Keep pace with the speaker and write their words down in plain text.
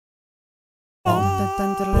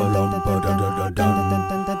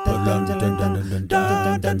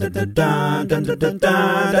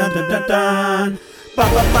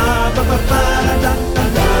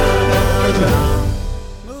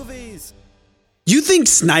Movies. You think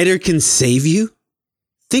Snyder can save you?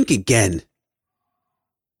 Think again.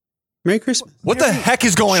 Merry Christmas. What the heck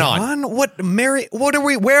is going on? What are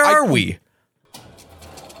we? Where are we?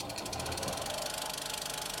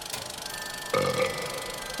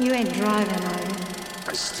 You ain't driving, are you?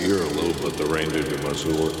 I steer a little, but the reindeer do most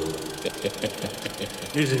of the work.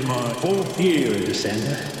 This is my 4th year in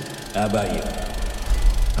Santa. How about you?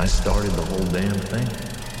 I started the whole damn thing.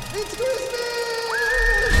 It's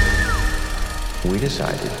Christmas! We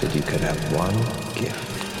decided that you could have one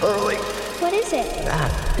gift. Early. What is it?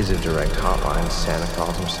 That is a direct hotline to Santa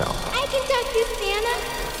Claus himself. I can talk to Santa.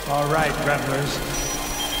 All right, travelers.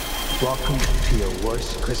 Welcome to your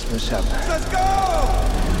worst Christmas ever. Let's go!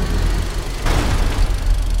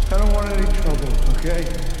 I don't want any trouble, okay?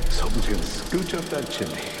 Someone's gonna scooch up that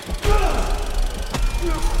chimney.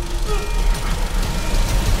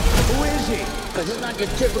 Who is he? Because it's not your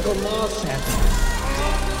typical mall Santa.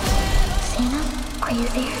 Santa, are you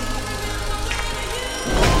there?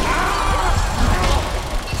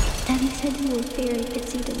 Daddy said you were very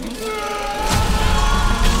busy tonight.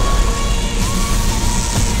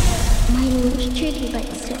 My name is Tricky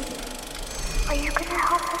Baxter. Are you gonna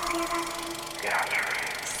help us, Santa? Yeah,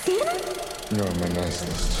 Santa? you're on my nice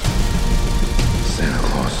list. Santa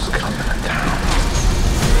Claus is coming to town.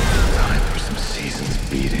 Time for some season's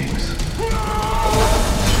beatings.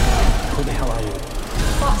 Who the hell are you?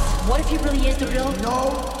 Boss, what if he really is the real?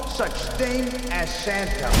 No such thing as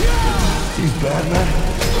Santa. These bad men,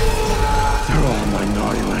 they're all on my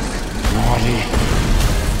naughty list. Naughty.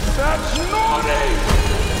 That's naughty!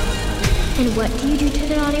 And what do you do to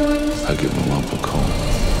the naughty ones? I give them a lump of coal.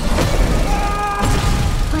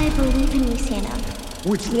 I believe in you, Santa.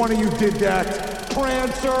 Which one of you did that?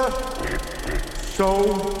 Prancer?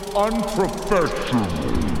 So unprofessional.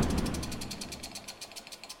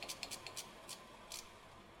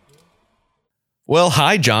 Well,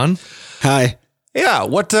 hi, John. Hi. Yeah,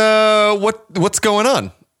 what's going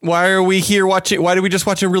on? Why are we here watching? Why did we just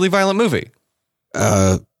watch a really violent movie?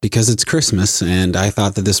 Because it's Christmas, and I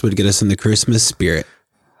thought that this would get us in the Christmas spirit.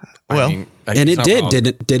 Well, and it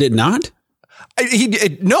did. Did it not?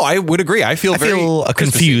 No, I would agree. I feel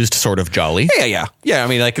confused, sort of jolly. Yeah. I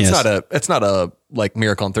mean, like it's not a like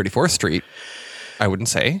Miracle on 34th Street. I wouldn't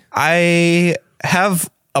say. I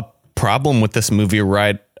have a problem with this movie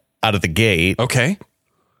right out of the gate. Okay,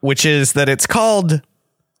 which is that it's called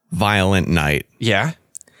Violent Night. Yeah,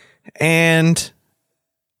 and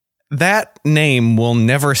that name will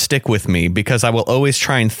never stick with me because I will always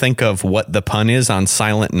try and think of what the pun is on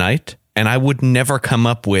Silent Night, and I would never come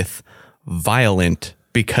up with violent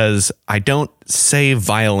because I don't say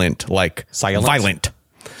violent like silent. Violent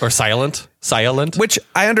or silent, which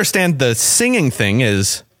I understand the singing thing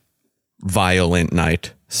is Violent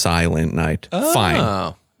Night, Silent Night. Oh.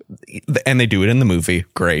 Fine. And they do it in the movie.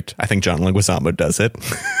 Great. I think John Leguizamo does it.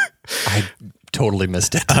 I totally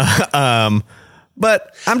missed it.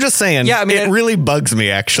 But I'm just saying, yeah, I mean, it really bugs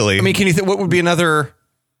me, actually. I mean, can you think what would be another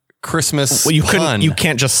Christmas pun? You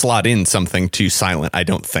can't just slot in something too silent, I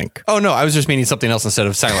don't think. Oh, no, I was just meaning something else instead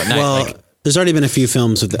of Silent Night. Well, there's already been a few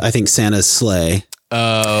films with, I think, Santa's sleigh.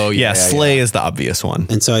 Oh, yeah. Sleigh is the obvious one.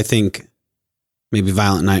 And so I think maybe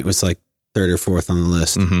Violent Night was like 3rd or 4th on the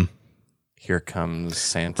list. Mm-hmm. Here comes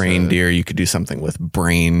Santa. Reindeer. You could do something with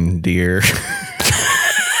brain deer.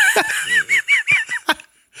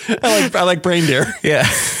 I like brain deer. Yeah.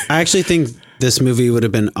 I actually think this movie would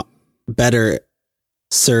have been better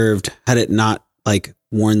served had it not like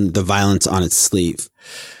worn the violence on its sleeve.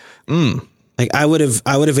 Like I would have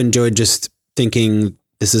enjoyed just thinking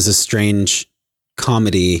this is a strange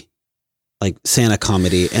comedy, like Santa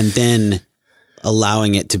comedy, and then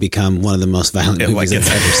allowing it to become one of the most violent movies I've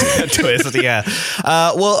ever seen. Twist, yeah.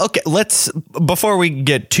 Well, okay. Before we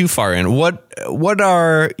get too far in, what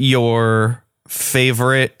are your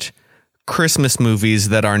favorite Christmas movies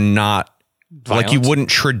that are not violent? Like you wouldn't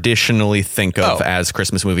traditionally think of as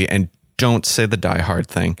Christmas movie? And don't say the Die Hard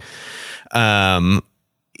thing.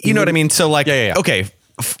 You know what I mean? So like, yeah. Okay.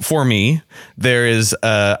 For me, there is,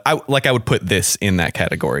 I would put this in that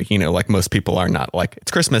category, you know, like most people are not like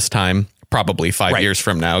it's Christmas time. Probably 5 years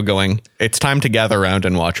from now going, it's time to gather around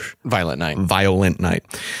and watch Violent Night.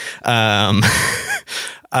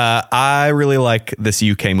 I really like this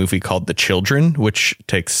UK movie called The Children, which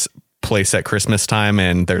takes place at Christmas time.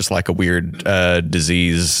 And there's like a weird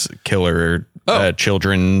disease killer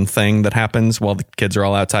children thing that happens while the kids are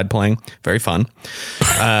all outside playing. Very fun.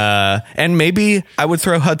 And maybe I would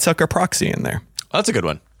throw Hudsucker Proxy in there. Oh, that's a good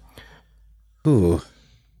one. Ooh.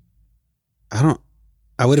 I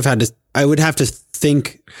would have to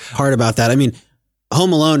think hard about that. I mean,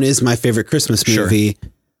 Home Alone is my favorite Christmas movie,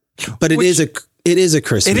 but it is a Christmas movie. It is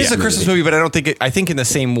a Christmas movie, but I don't think I think in the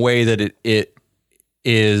same way that it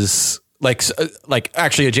is like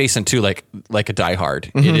actually adjacent to like a Die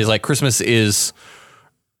Hard. Mm-hmm. It is like Christmas is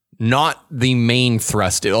not the main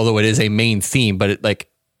thrust, although it is a main theme, but it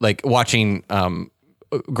like watching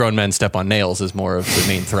grown men step on nails is more of the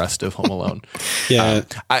main thrust of Home Alone. Yeah.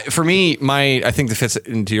 For me, I think that fits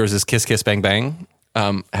into yours is Kiss Kiss Bang Bang.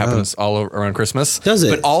 Happens all around Christmas. Does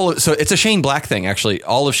it? But so it's a Shane Black thing, actually.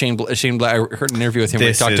 All of Shane Black. I heard an interview with him where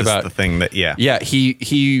he talked about the thing that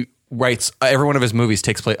he writes every one of his movies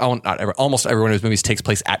takes place. Almost every one of his movies takes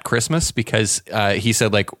place at Christmas because he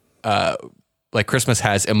said like Christmas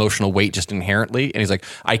has emotional weight just inherently, and he's like,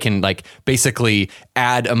 I can like basically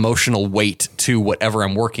add emotional weight to whatever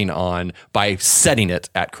I'm working on by setting it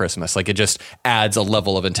at Christmas. Like it just adds a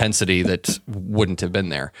level of intensity that wouldn't have been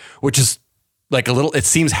there, which is like a little. It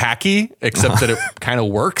seems hacky, except that it kind of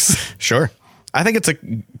works. Sure. I think it's a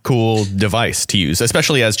cool device to use,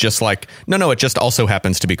 especially as just like, no, it just also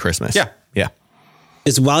happens to be Christmas. Yeah. Yeah.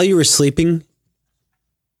 Is While You Were Sleeping,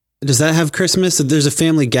 does that have Christmas? There's a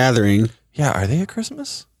family gathering. Yeah. Are they at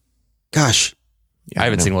Christmas? Gosh. Yeah, I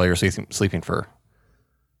haven't seen While You Were Sleeping for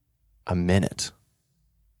a minute.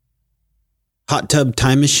 Hot Tub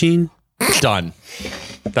Time Machine? Done.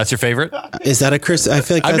 That's your favorite? Is that a Christmas? I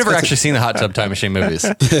feel like I've never actually seen the Hot Tub Time Machine movies.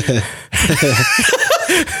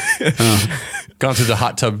 Gone through the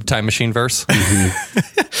Hot Tub Time Machine verse.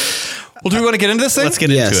 Mm-hmm. Well, do we want to get into this thing? Let's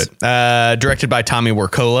get into it. Directed by Tommy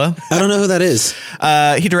Wirkola. I don't know who that is.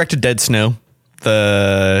 He directed Dead Snow,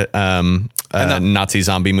 the Nazi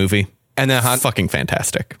zombie movie. And then fucking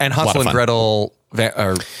fantastic. And Hansel and Gretel.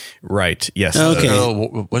 Right. Yes. Okay.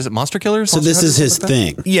 What is it? Monster Killers? So this is his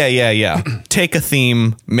thing. Yeah. Take a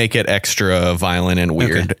theme, make it extra violent and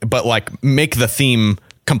weird, but like make the theme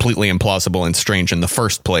completely implausible and strange in the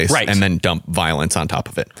first place, right? And then dump violence on top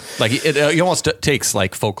of it. Like it almost takes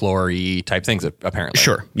like folklore-y type things, apparently.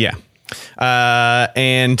 Sure. Yeah.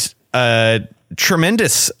 And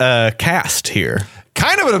tremendous cast here.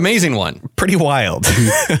 Kind of an amazing one. Pretty wild.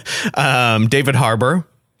 David Harbour.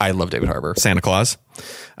 I love David Harbour. Santa Claus.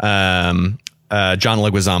 John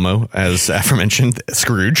Leguizamo, as aforementioned,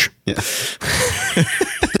 Scrooge. Yeah.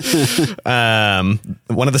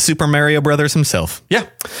 One of the Super Mario Brothers himself. Yeah.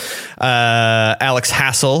 Alex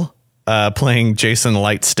Hassel playing Jason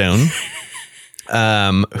Lightstone,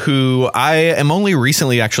 who I am only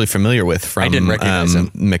recently actually familiar with from I didn't recognize him.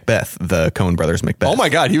 Macbeth, the Coen Brothers Macbeth. Oh my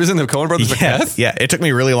God, he was in the Coen Brothers Macbeth? Yeah, it took me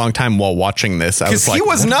a really long time while watching this. Because he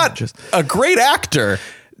was not a great actor.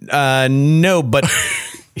 No, but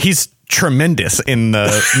he's tremendous in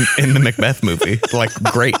the Macbeth movie. Like,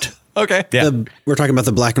 great. Okay. Yeah. We're talking about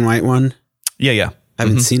the black and white one. Yeah. I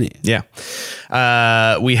haven't seen it. Yeah.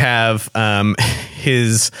 We have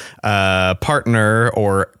his partner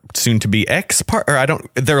or soon to be ex-partner.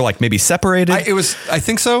 They're like maybe separated. I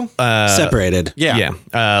think so. Separated. Yeah.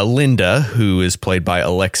 Linda, who is played by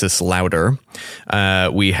Alexis Louder.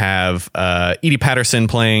 We have Edie Patterson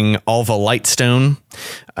playing Alva Lightstone,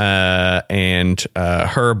 and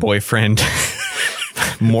her boyfriend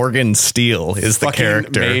Morgan Steele is the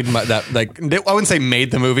character. I wouldn't say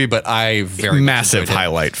made the movie, but I very massive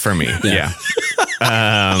highlight for me. Yeah.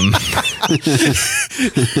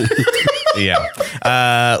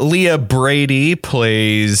 Yeah. Leah Brady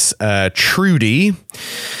plays Trudy,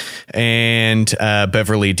 and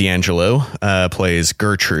Beverly D'Angelo plays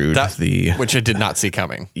Gertrude, which I did not see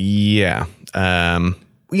coming. Yeah.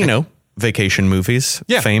 Vacation movies,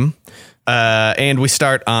 yeah. Fame. And we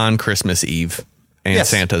start on Christmas Eve, and yes.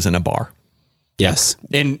 Santa's in a bar. Yes.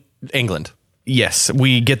 In England. Yes.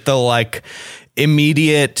 We get the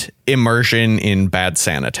immediate immersion in bad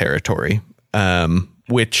Santa territory,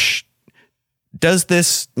 which does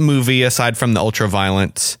this movie, aside from the ultra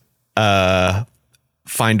violence,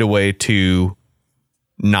 find a way to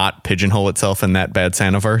not pigeonhole itself in that bad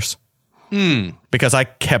Santa verse? Because I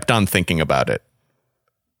kept on thinking about it.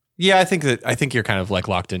 Yeah, I think you're kind of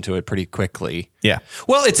locked into it pretty quickly. Yeah.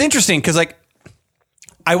 Well, it's interesting because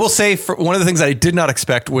I will say one of the things that I did not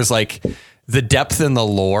expect was the depth in the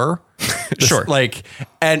lore. Sure. I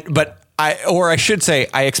should say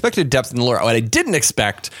I expected depth in the lore. What I didn't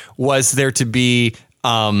expect was there to be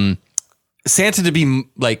Santa to be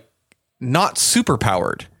not super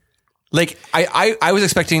powered. Like I was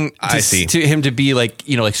expecting to him to be like,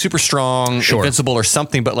 you know, like super strong, invincible or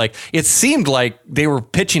something, but like it seemed like they were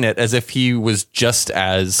pitching it as if he was just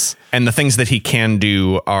as, and the things that he can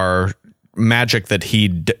do are magic that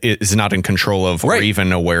he is not in control of or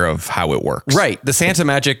even aware of how it works. Right. The Santa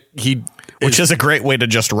magic, which is a great way to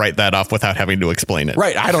just write that off without having to explain it.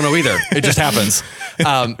 Right. I don't know either. It just happens.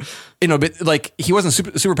 You know, but like he wasn't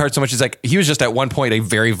super powered so much as like he was just at one point a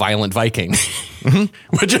very violent Viking,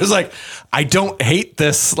 which is like, I don't hate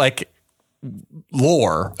this like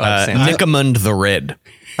lore of Santa. Nicomund the Red.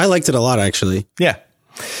 I liked it a lot, actually. Yeah.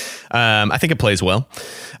 I think it plays well.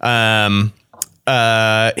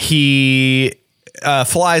 He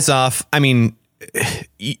flies off. I mean,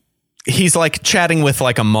 he's like chatting with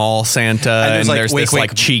like a mall Santa, and like, there's wink, this wink.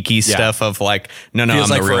 like cheeky stuff of like, no, Feels I'm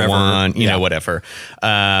like the real forever. one, you know, whatever.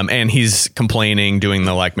 And he's complaining, doing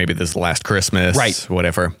the like, maybe this is the last Christmas, Right.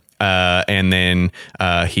 whatever. And then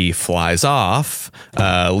he flies off,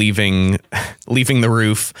 leaving the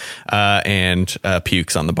roof, and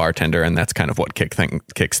pukes on the bartender, and that's kind of what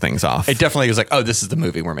kicks things off. It definitely was like, oh, this is the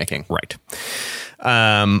movie we're making. Right.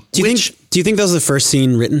 Do you think that was the first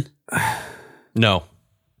scene written? No,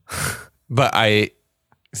 but I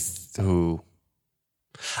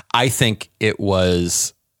think it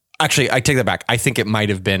was. Actually, I take that back. I think it might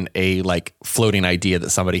have been a like floating idea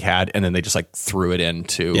that somebody had, and then they just like threw it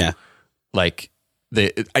into like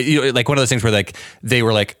like one of those things where like they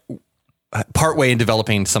were like partway in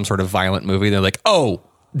developing some sort of violent movie. They're like, oh,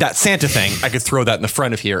 that Santa thing, I could throw that in the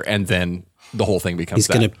front of here, and then the whole thing becomes. He's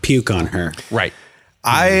going to puke on her, right?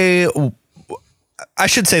 I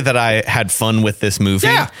should say that I had fun with this movie.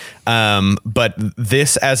 Yeah. But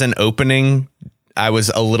this as an opening, I was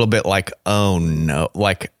a little bit like, oh no,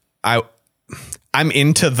 like I'm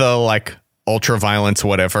into the like ultra violence,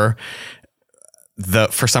 whatever.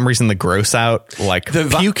 For some reason, the gross out, like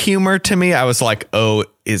the puke humor to me, I was like, oh,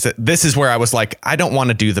 this is where I was like, I don't want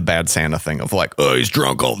to do the bad Santa thing of like, oh, he's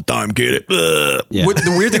drunk all the time. Get it. Yeah.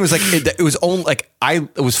 The weird thing was like, it was only like, I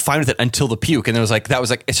was fine with it until the puke. And it was like,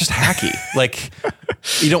 it's just hacky. Like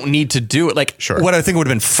you don't need to do it. Like what I think would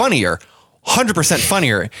have been funnier, 100%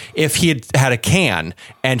 funnier if he had a can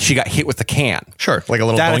and she got hit with the can. Sure. Like a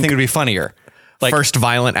little, that I think would be funnier. Like first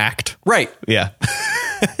violent act. Right. Yeah.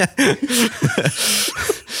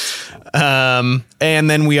 And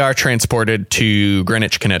then we are transported to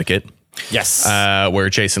Greenwich, Connecticut. Yes. Where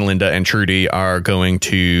Jason, Linda, and Trudy are going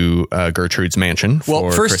to Gertrude's mansion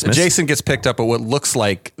for Christmas. Jason gets picked up at what looks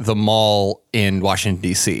like the mall in Washington,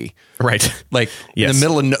 D.C. Right. Like in the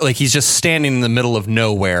middle of like he's just standing in the middle of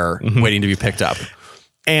nowhere waiting to be picked up.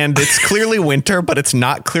 And it's clearly winter, but it's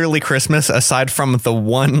not clearly Christmas, aside from the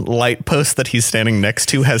one light post that he's standing next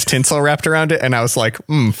to has tinsel wrapped around it. And I was like,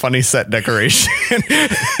 funny set decoration.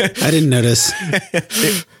 I didn't notice.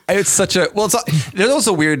 It's such a, there's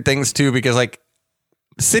also weird things too, because like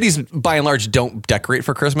cities by and large don't decorate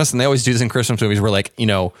for Christmas. And they always do this in Christmas movies where like, you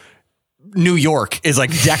know, New York is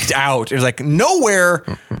like decked out. It's like nowhere,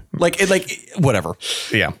 whatever.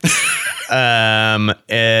 Yeah.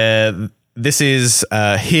 This is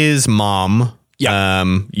his mom. Yeah.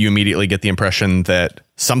 You immediately get the impression that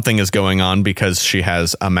something is going on because she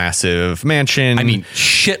has a massive mansion. I mean,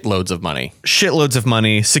 shitloads of money.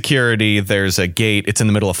 Security. There's a gate. It's in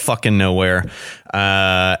the middle of fucking nowhere.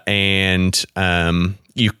 And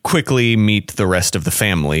you quickly meet the rest of the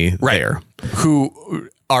family there. Who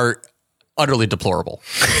are utterly deplorable.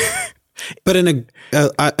 But in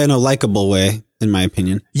a likable way, in my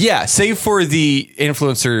opinion. Yeah, save for the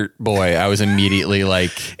influencer boy, I was immediately like...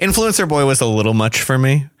 Influencer boy was a little much for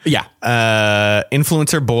me. Yeah.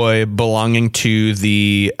 Influencer boy belonging to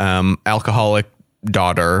the alcoholic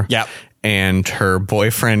daughter. Yep. And her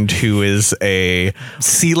boyfriend, who is a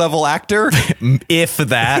C-level actor, if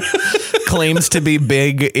that, claims to be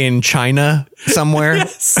big in China somewhere.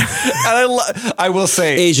 Yes. And I will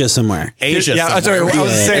say Asia somewhere. Yeah, I'm sorry. I was going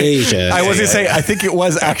to say Asia. I was going to say I think it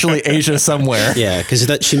was actually Asia somewhere. Yeah, because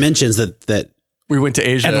she mentions that we went to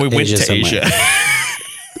Asia, and we went to Asia.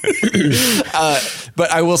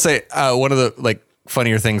 But I will say one of the like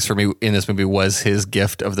funnier things for me in this movie was his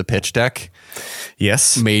gift of the pitch deck.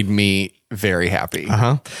 Yes, made me very happy.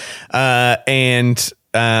 And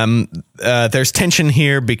there's tension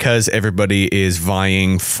here because everybody is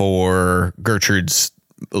vying for Gertrude's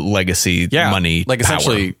legacy money, like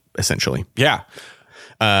essentially. Yeah.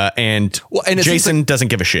 And Jason doesn't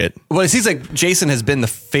give a shit. Well, it seems like Jason has been the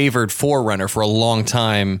favored forerunner for a long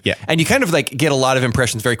time. Yeah. And you kind of like get a lot of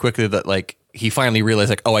impressions very quickly that like he finally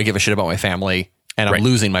realized like, oh, I give a shit about my family and I'm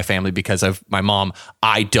losing my family because of my mom.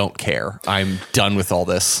 I don't care. I'm done with all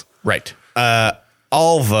this. Right.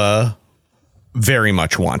 Alva very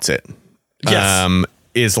much wants it. Yes.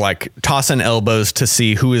 Is like tossing elbows to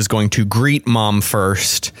see who is going to greet mom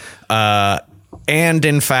first. And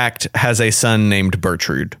in fact has a son named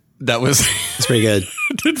Bertrude. That was It's pretty good.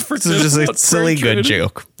 It's just a silly good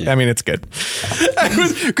joke. Yeah. I mean, it's good.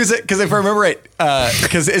 Because if I remember right,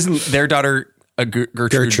 because isn't their daughter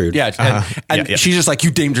Gertrude? Yeah, and she's just like,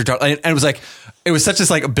 you named your daughter, and it was like, it was such this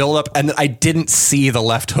like build up, and then I didn't see the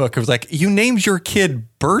left hook. It was like, you named your kid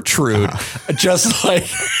Bertrude, just like.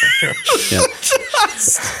 Yeah.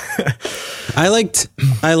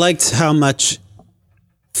 I liked how much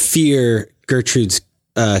fear Gertrude's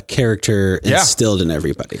character instilled in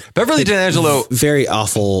everybody. Beverly D'Angelo, very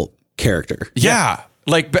awful character. Yeah.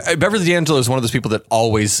 Like Beverly D'Angelo is one of those people that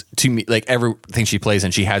always, to me, like everything she plays in,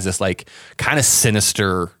 she has this like kind of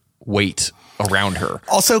sinister weight around her.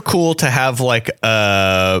 Also cool to have like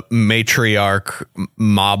a matriarch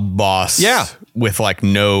mob boss. Yeah. With like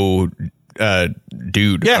no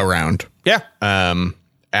dude around. Yeah.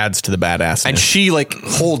 Adds to the badass. And she like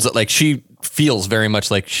holds it, like she feels very much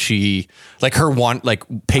like she, like her like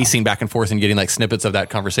pacing back and forth and getting like snippets of that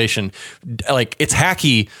conversation. Like it's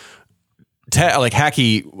hacky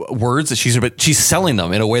words that but she's selling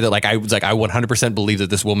them in a way that like I was like, I 100% believe that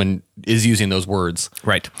this woman is using those words.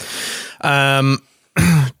 Right.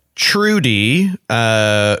 Trudy,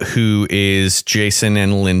 who is Jason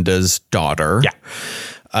and Linda's daughter,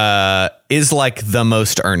 is like the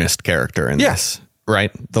most earnest character in this,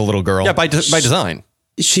 right? The little girl. Yeah, by design.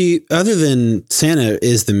 She, other than Santa,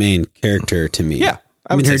 is the main character to me. Yeah.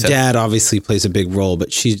 I mean, her dad obviously plays a big role,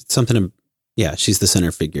 but she's something, she's the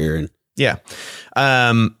center figure. And yeah.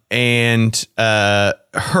 And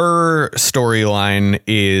her storyline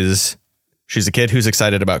is she's a kid who's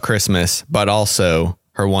excited about Christmas, but also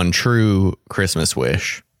her one true Christmas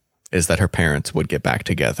wish is that her parents would get back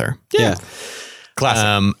together. Yeah.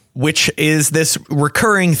 Classic. Which is this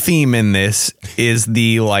recurring theme in this is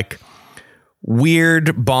the like weird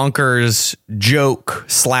bonkers joke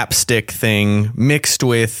slapstick thing mixed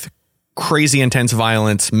with crazy intense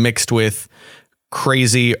violence mixed with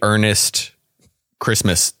crazy earnest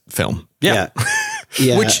Christmas film. Yeah.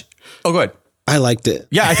 Which go ahead. I liked it.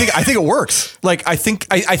 Yeah, I think it works. Like I think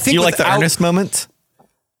you like the earnest moments.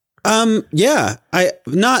 Yeah, I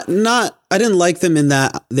didn't like them in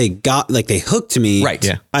that they hooked me. Right.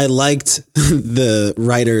 Yeah. I liked the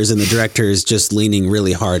writers and the directors just leaning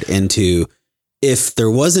really hard into if there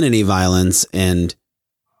wasn't any violence and,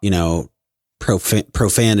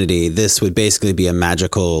 profanity, this would basically be a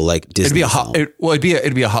magical like Disney film.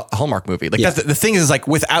 It'd be a Hallmark movie. Like that's the thing is like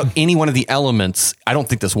without any one of the elements, I don't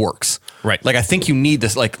think this works. Right. Like I think you need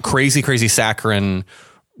this like crazy saccharine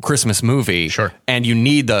Christmas movie. Sure. And you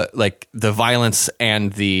need the violence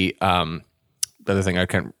and the other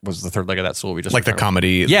thing was the third leg of that stool we just like the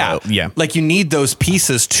comedy. Yeah. Yeah. Like you need those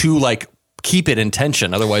pieces to like keep it in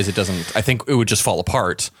tension. Otherwise it doesn't, I think it would just fall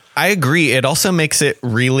apart. I agree. It also makes it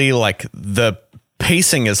really like the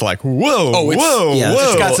pacing is like, whoa.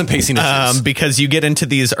 It's got some pacing issues. Because you get into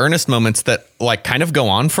these earnest moments that like kind of go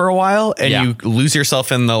on for a while and you lose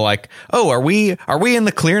yourself in the like, oh, are we in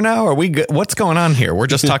the clear now? Are we good? What's going on here? We're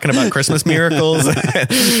just talking about Christmas miracles. And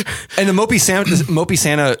the Mopey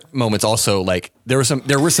Santa moments also like there were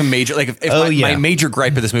some major, like my major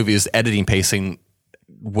gripe of this movie is editing pacing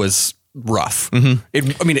was rough.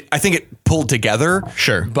 Mm-hmm. I think it pulled together.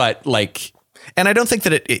 Sure. But like, and I don't think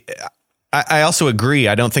that I also agree.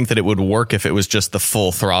 I don't think that it would work if it was just the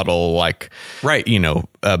full throttle, like, right.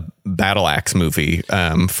 A battle axe movie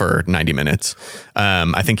for 90 minutes.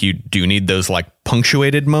 I think you do need those like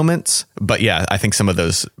punctuated moments. But yeah, I think some of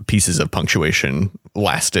those pieces of punctuation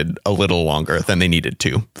lasted a little longer than they needed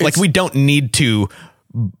to. Like we don't need to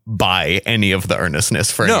buy any of the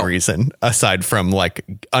earnestness for any reason aside from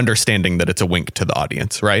like understanding that it's a wink to the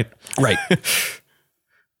audience. Right. Right.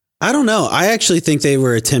 I don't know. I actually think they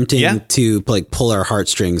were attempting to like pull our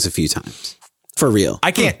heartstrings a few times for real.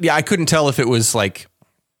 I can't. Yeah, I couldn't tell if it was like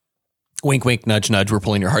wink, wink, nudge, nudge. We're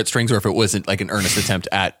pulling your heartstrings, or if it wasn't like an earnest attempt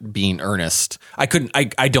at being earnest. I couldn't.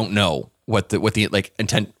 I don't know what the like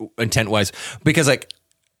intent was because like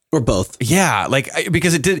or both. Yeah, like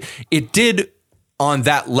because it did on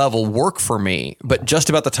that level work for me, but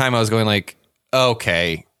just about the time I was going like,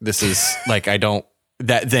 okay, this is like I don't.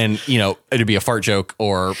 That then it'd be a fart joke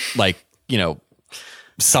or like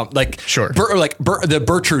some like sure the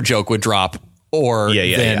Bertrude joke would drop or or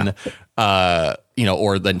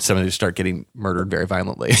then somebody would start getting murdered very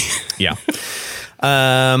violently. Yeah.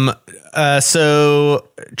 So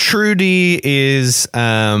Trudy is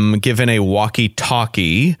given a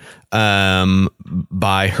walkie-talkie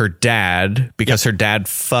by her dad because her dad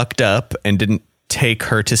fucked up and didn't take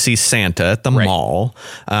her to see Santa at the mall.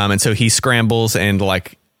 And so he scrambles and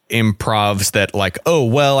like improvs that like, oh,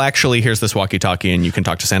 well, actually, here's this walkie-talkie and you can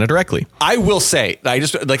talk to Santa directly. I will say, I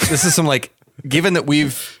just like, this is some like, given that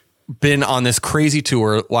we've been on this crazy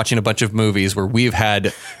tour watching a bunch of movies where we've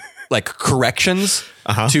had like corrections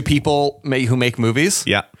to people who make movies.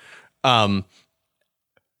 Yeah.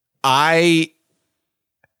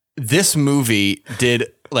 This movie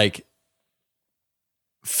did like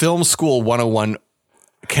film school 101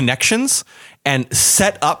 connections and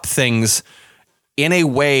set up things in a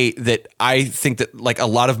way that I think that like a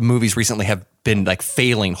lot of movies recently have been like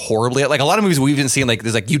failing horribly at. Like a lot of movies we've been seeing, like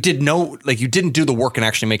there's like you didn't do the work in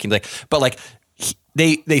actually making like, but like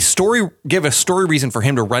they give a story reason for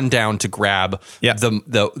him to run down to grab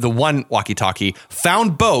the one walkie-talkie,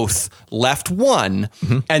 found both, left one,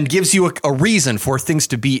 and gives you a reason for things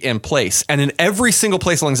to be in place. And in every single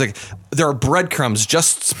place along, like there are breadcrumbs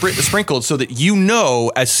just sprinkled so that you know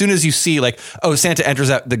as soon as you see like, oh, Santa enters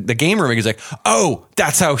the game room, and he's like, oh,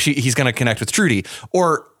 that's how he's going to connect with Trudy.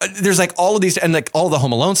 Or there's like all of these and like all the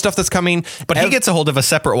Home Alone stuff that's coming. But he gets a hold of a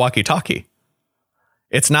separate walkie-talkie.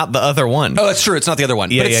 It's not the other one. Oh, that's true. It's not the other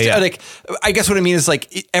one. Yeah, but it's yeah. like, I guess what I mean is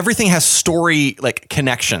like everything has story like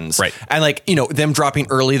connections. Right. And like, you know, them dropping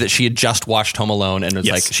early that she had just watched Home Alone and was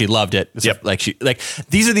Yes. like, she loved it. So, Yep. like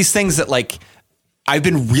these are these things that like, I've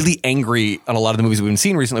been really angry on a lot of the movies we've been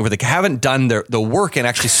seeing recently where they haven't done the work and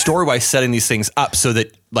actually story-wise setting these things up so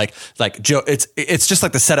that like Joe, it's just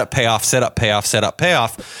like the setup, payoff, setup, payoff, setup,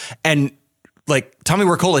 payoff. And like Tommy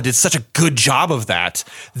Wirkola did such a good job of that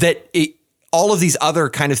all of these other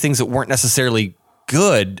kind of things that weren't necessarily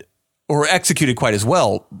good or executed quite as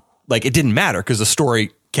well, like it didn't matter because the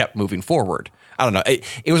story kept moving forward. I don't know. It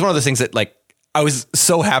was one of those things that like, I was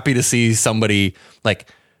so happy to see somebody like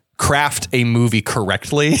craft a movie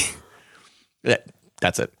correctly.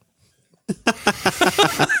 That's it.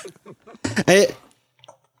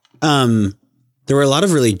 There were a lot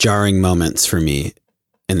of really jarring moments for me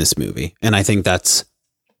in this movie. And I think that's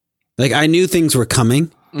like, I knew things were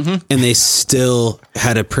coming. And they still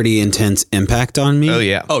had a pretty intense impact on me. Oh,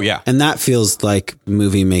 yeah. Oh, yeah. And that feels like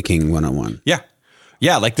movie making 101. Yeah.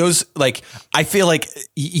 Yeah. Like those, like, I feel like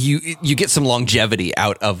you get some longevity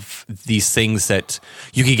out of these things that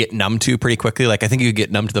you can get numb to pretty quickly. Like, I think you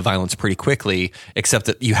get numb to the violence pretty quickly, except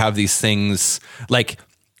that you have these things like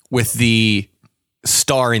with the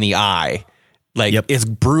star in the eye, like it's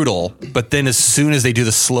brutal. But then as soon as they do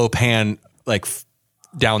the slow pan, like,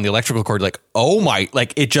 down the electrical cord, like, oh my,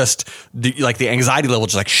 like it just like the anxiety level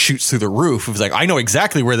just like shoots through the roof. It was like, I know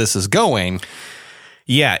exactly where this is going.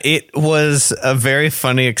 Yeah, it was a very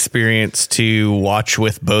funny experience to watch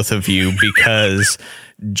with both of you because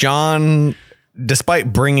John,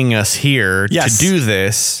 despite bringing us here to do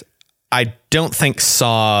this, I don't think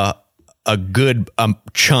saw a good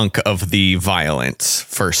chunk of the violence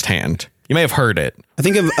firsthand. You may have heard it. I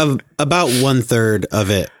think of about 1/3 of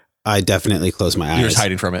it. I definitely closed my eyes. You're just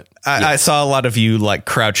hiding from it. I saw a lot of you like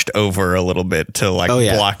crouched over a little bit to like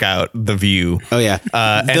block out the view. Oh yeah.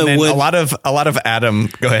 And then a lot of Adam.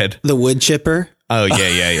 Go ahead. The wood chipper. Oh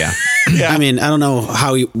yeah. I mean, I don't know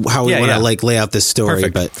how we want to like lay out this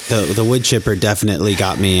story, but the wood chipper definitely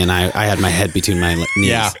got me, and I had my head between my knees.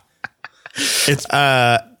 Yeah. It's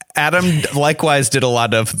Adam likewise did a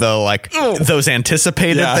lot of the like those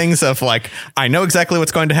anticipated things of like, I know exactly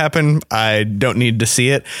what's going to happen. I don't need to see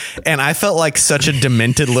it. And I felt like such a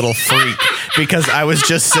demented little freak because I was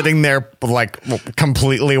just sitting there like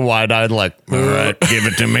completely wide eyed, like, all right, give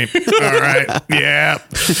it to me. All right. Yeah.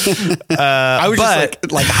 I was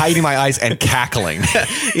just like hiding my eyes and cackling.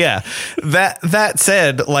 Yeah. That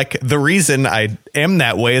said, like the reason I am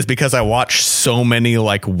that way is because I watch so many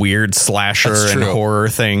like weird slasher and horror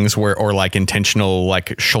things or like intentional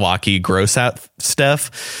like schlocky gross out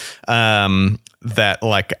stuff that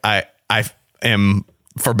like I am,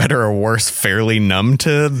 for better or worse, fairly numb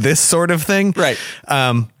to this sort of thing. Right.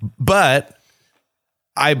 But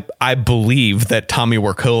I believe that Tommy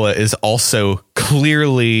Wirkola is also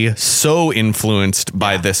clearly so influenced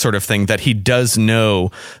by this sort of thing that he does know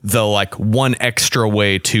the like one extra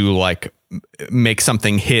way to like make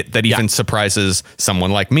something hit that even surprises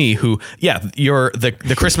someone like me who,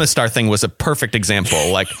 the Christmas star thing was a perfect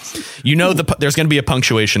example. Like, you know, there's going to be a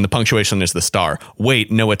punctuation. The punctuation is the star.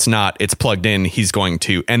 Wait, no, it's not. It's plugged in. He's going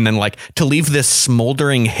to. And then like to leave this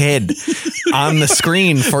smoldering head on the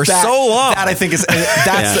screen for so long. That I think is,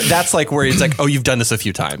 that's like where it's like, oh, you've done this a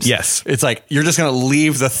few times. Yes. It's like, you're just going to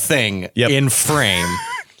leave the thing in frame.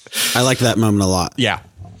 I like that moment a lot. Yeah.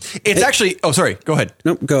 It's actually, oh, sorry, go ahead.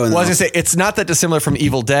 Nope, go on. Well, I was gonna say, it's not that dissimilar from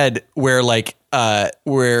Evil Dead where like,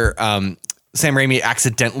 Sam Raimi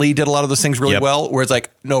accidentally did a lot of those things really well, where it's like,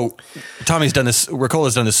 no, Tommy's done this,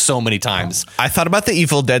 Riccola's done this so many times. I thought about the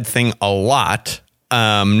Evil Dead thing a lot,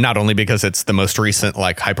 not only because it's the most recent,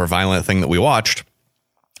 like, hyper-violent thing that we watched,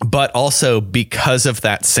 but also because of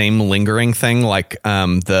that same lingering thing, like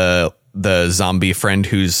the zombie friend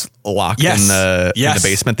who's locked in the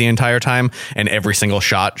basement the entire time, and every single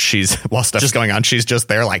shot while stuff's going on, she's just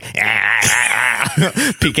there like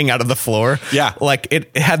peeking out of the floor. Yeah. Like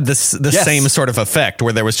it had the same sort of effect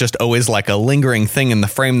where there was just always like a lingering thing in the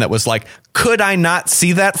frame that was like, could I not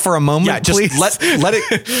see that for a moment? Yeah, just please? let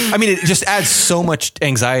it. I mean, it just adds so much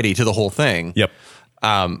anxiety to the whole thing. Yep.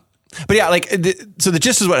 But yeah, like, so the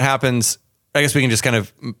gist is what happens. I guess we can just kind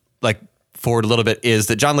of like forward a little bit, is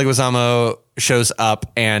that John Leguizamo shows up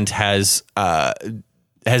and has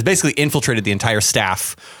basically infiltrated the entire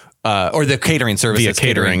staff, or the catering service. Via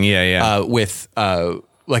catering. With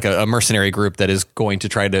like a mercenary group that is going to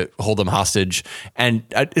try to hold them hostage. And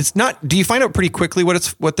it's not, do you find out pretty quickly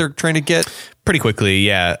what they're trying to get? Pretty quickly,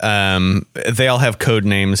 yeah. They all have code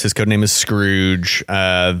names. His code name is Scrooge.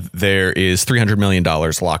 There is $300 million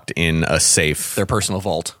locked in a safe. Their personal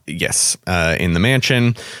vault. Yes. In the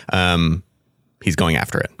mansion. He's going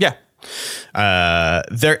after it. Yeah.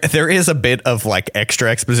 There is a bit of like extra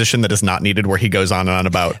exposition that is not needed, where he goes on and on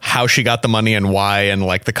about how she got the money and why, and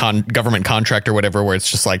like the government contract or whatever, where it's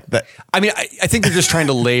just like that. I mean, I think they're just trying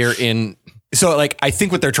to layer in. So like, I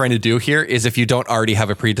think what they're trying to do here is, if you don't already have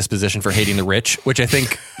a predisposition for hating the rich, which I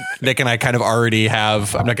think Nick and I kind of already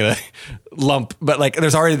have, I'm not going to lump, but like,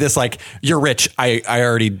 there's already this, like, you're rich. I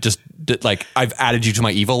already just did, like, I've added you to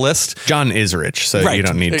my evil list. John is rich, so you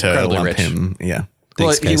don't need to lump rich. him. Yeah.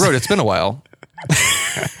 Well, he wrote, it's been a while.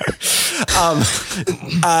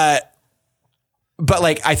 But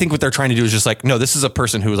like, I think what they're trying to do is just like, no, this is a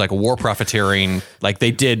person who was like war profiteering. Like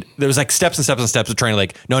there was like steps and steps and steps of trying to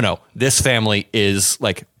like, no, this family is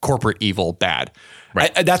like corporate evil bad.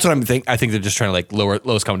 Right. That's what I think they're just trying to like lower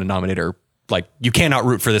lowest common denominator. Like, you cannot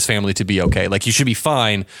root for this family to be okay. Like, you should be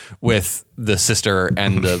fine with the sister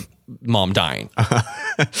and the mom dying.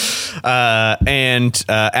 And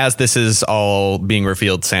as this is all being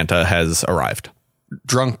revealed, Santa has arrived.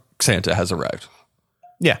 Drunk Santa has arrived.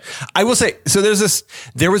 Yeah. I will say, so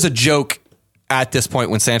there was a joke at this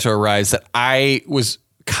point when Santa arrives that I was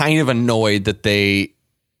kind of annoyed that they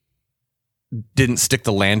didn't stick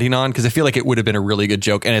the landing on, because I feel like it would have been a really good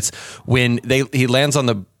joke. And it's when he lands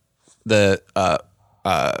on the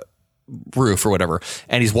roof or whatever,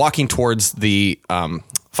 and he's walking towards the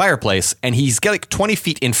fireplace, and he's got like 20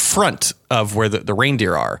 feet in front of where the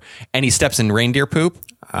reindeer are, and he steps in reindeer poop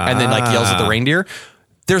and then like yells at the reindeer.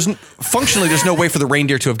 There's no way for the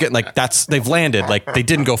reindeer to have gotten, like, they've landed, like they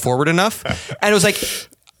didn't go forward enough. And it was like,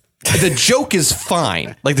 the joke is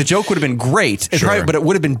fine. Like, the joke would have been great, Sure. but it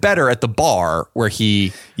would have been better at the bar where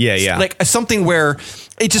he, like something where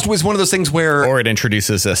it just was one of those things where, or it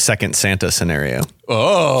introduces a second Santa scenario.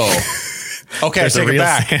 Oh, okay. I take it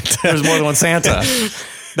back. Santa. There's more than one Santa.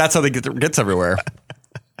 That's how they gets everywhere.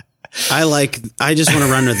 I just want to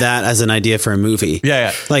run with that as an idea for a movie.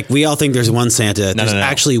 Yeah. Like, we all think there's one Santa. There's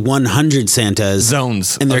actually 100 Santas.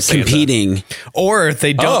 Zones. And they're competing. Or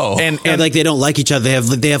they don't. And like, they don't like each other.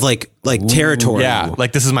 They have like territory. Yeah.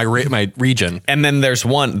 Like, this is my region. And then there's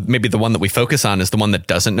one, maybe the one that we focus on is the one that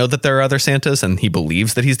doesn't know that there are other Santas, and he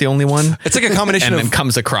believes that he's the only one. It's like a combination and then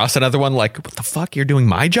comes across another one like, what the fuck? You're doing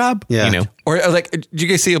my job? Yeah. You know? Or like, did you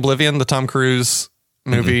guys see Oblivion, the Tom Cruise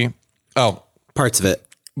movie? Mm-hmm. Oh, parts of it.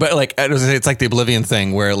 But like, it's like the Oblivion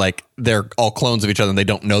thing where like they're all clones of each other and they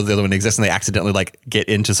don't know the other one exists, and they accidentally like get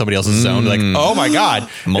into somebody else's zone. Like, oh my God,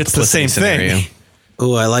 it's the same thing.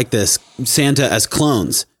 Oh, I like this. Santa as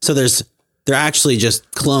clones. So they're actually just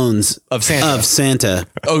clones of Santa.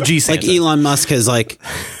 OG Santa. Like, Elon Musk has like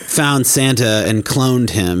found Santa and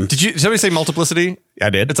cloned him. Did somebody say multiplicity? I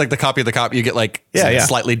did. It's like the copy of the copy. You get like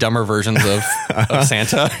slightly dumber versions of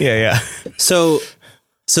Santa. Yeah. So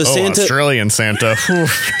Santa, Australian Santa.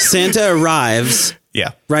 Santa arrives.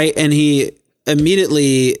 Yeah. Right. And he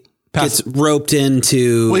immediately gets roped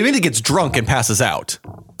into. Well, he immediately gets drunk and passes out.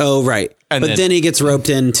 Oh, right. But then he gets roped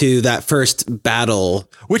into that first battle.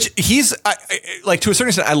 Which he's like, to a certain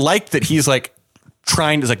extent, I like that he's like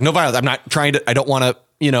trying to, like, no violence. I'm not trying to, I don't want to,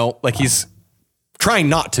 like, he's trying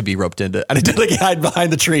not to be roped into. And I did like hide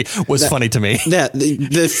behind the tree was funny to me. Yeah,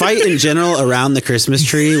 the fight in general around the Christmas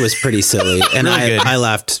tree was pretty silly, and really I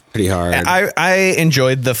laughed pretty hard. I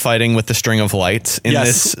enjoyed the fighting with the string of lights in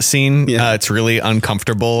this scene. Yeah. It's really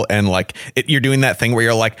uncomfortable, and like you're doing that thing where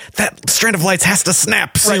you're like, that strand of lights has to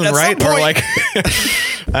snap soon, right? Or like,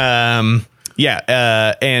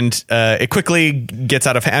 And it quickly gets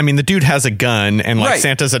out of hand. I mean, the dude has a gun, and like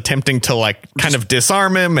Santa's attempting to like kind of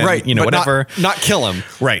disarm him, and you know, whatever, not kill him,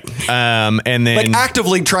 right? And then like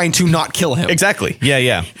actively trying to not kill him. Exactly.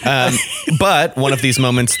 Yeah. But one of these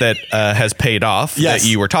moments that has paid off that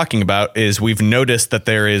you were talking about is we've noticed that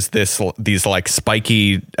there is these like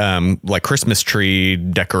spiky like Christmas tree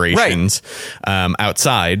decorations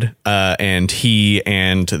outside, and he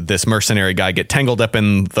and this mercenary guy get tangled up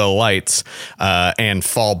in the lights and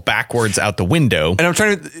fall backwards out the window. And I'm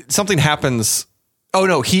trying to, something happens. Oh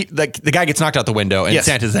no, the guy gets knocked out the window, and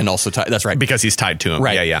Santa's then also tied. That's right, because he's tied to him.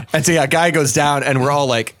 Right. Yeah. And so guy goes down, and we're all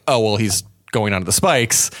like, oh well, he's going onto the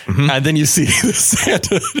spikes, and then you see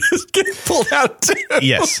Santa just get pulled out too.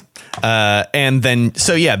 Yes. And then,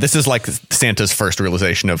 this is like Santa's first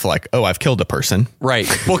realization of like, oh, I've killed a person. Right.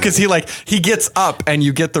 Well, because he gets up, and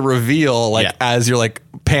you get the reveal as you're like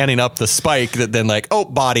panning up the spike that then like, oh,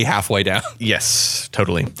 body halfway down. Yes,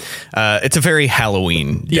 totally. It's a very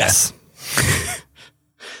Halloween. Yes.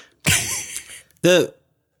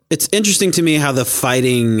 It's interesting to me how the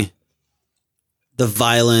fighting, the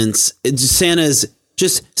violence, Santa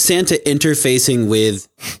interfacing with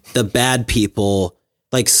the bad people,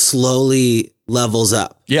 like slowly levels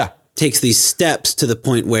up. Yeah. Takes these steps to the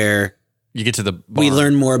point where you get to the barn. We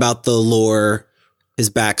learn more about the lore, his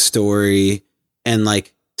backstory, and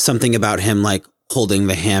like something about him, like holding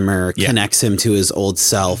the hammer connects him to his old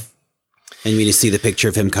self. And you see the picture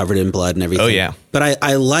of him covered in blood and everything. Oh yeah. But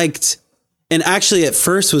I liked, and actually at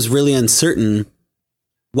first was really uncertain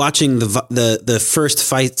watching the first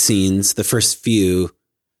fight scenes, the first few,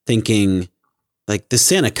 thinking like this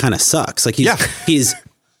Santa kind of sucks. Like he's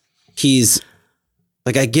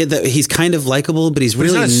like, I get that he's kind of likable, but he's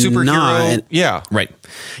really not a superhero. Yeah. Right.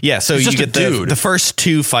 Yeah. So you get the first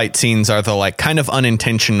two fight scenes are the like kind of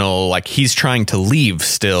unintentional, like he's trying to leave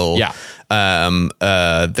still. Yeah.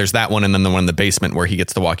 There's that one, and then the one in the basement where he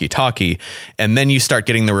gets the walkie-talkie, and then you start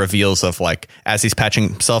getting the reveals of like as he's patching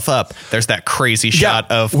himself up. There's that crazy shot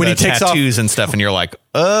of when he takes tattoos and stuff, and you're like,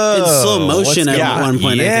 oh, in slow motion at one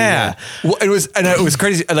point. Yeah. Well, it was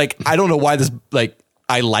crazy. Like I don't know why this like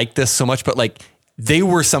I like this so much, but like they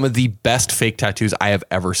were some of the best fake tattoos I have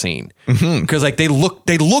ever seen. Because like they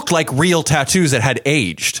looked like real tattoos that had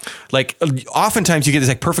aged. Like oftentimes you get this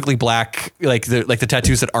like perfectly black, like the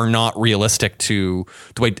tattoos that are not realistic to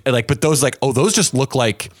the way, like, but those like, oh, those just look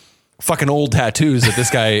like fucking old tattoos that this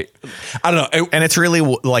guy, I don't know. And it's really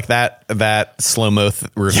like that slow-mo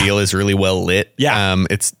reveal is really well lit. Yeah.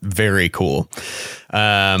 It's very cool.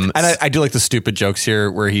 And I do like the stupid jokes here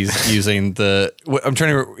where he's using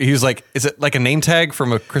he was like, is it like a name tag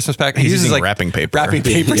from a Christmas pack? He's using like wrapping paper.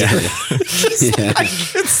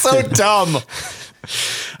 It's so dumb.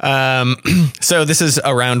 So this is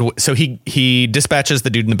around, so he dispatches the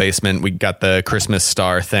dude in the basement. We got the Christmas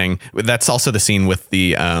star thing. That's also the scene with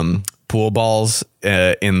the pool balls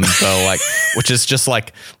in the like, which is just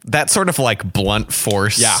like that sort of like blunt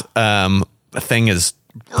force thing is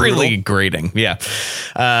really grating. Yeah.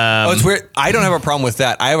 It's weird. I don't have a problem with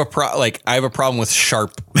that. I have a problem with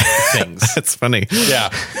sharp things. That's funny. Yeah.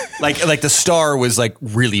 Like the star was like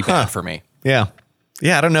really bad for me. Yeah.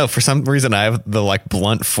 Yeah, I don't know. For some reason, I have the like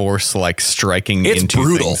blunt force, like striking into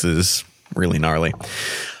brutal. Things is really gnarly.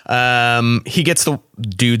 He gets the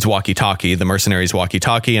dude's walkie-talkie, the mercenary's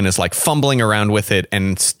walkie-talkie, and is like fumbling around with it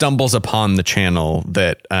and stumbles upon the channel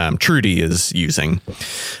that Trudy is using.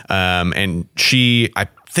 And she, I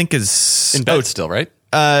think, is in bed still, right?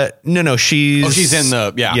 No, she's in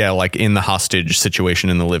the like in the hostage situation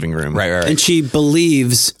in the living room, right. And she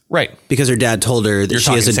believes, right, because her dad told her that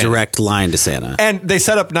she has a direct line to Santa. And they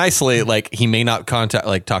set up nicely, like he may not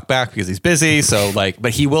talk back because he's busy, so like,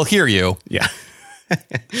 but he will hear you, yeah.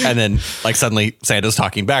 And then like suddenly Santa's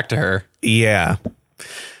talking back to her, yeah.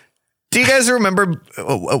 Do you guys remember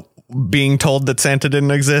being told that Santa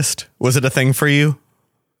didn't exist? Was it a thing for you?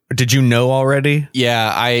 Or did you know already?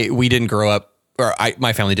 Yeah, we didn't grow up. Or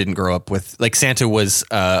my family didn't grow up with like Santa was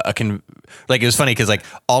it was funny because like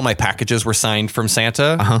all my packages were signed from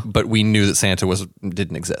Santa, but we knew that Santa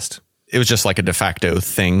didn't exist. It was just like a de facto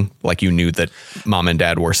thing. Like you knew that mom and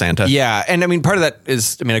dad were Santa. Yeah. And I mean, part of that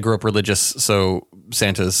is, I mean, I grew up religious, so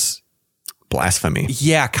Santa's blasphemy.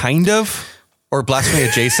 Yeah, kind of, or blasphemy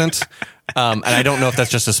adjacent. And I don't know if that's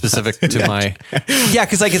just a specific to my,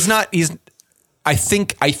 cause like, it's not, I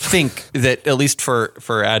think that at least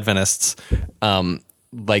for Adventists,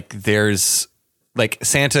 like there's like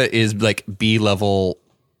Santa is like B level,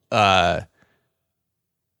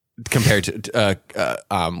 compared to,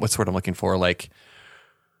 what's the word I'm looking for? Like,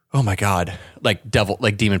 oh my God, like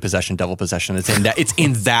demon possession, devil possession. It's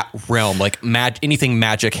in that realm, like anything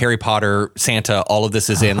magic, Harry Potter, Santa, all of this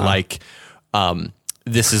is in like,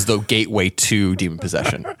 this is the gateway to demon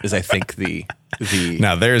possession is I think the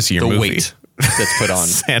now there's your movie weight that's put on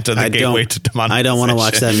Santa, the gateway to demonic I don't want to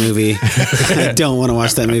watch that movie. I don't want to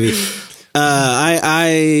watch that movie.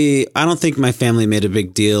 I don't think my family made a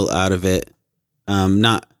big deal out of it. I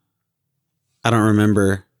don't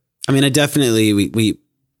remember. I mean, I definitely, we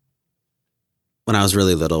when I was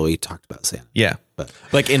really little, we talked about Santa. Yeah. But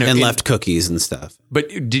like left cookies and stuff.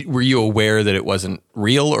 But were you aware that it wasn't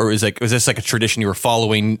real, or was this like a tradition you were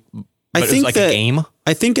following? But I think it was like a game.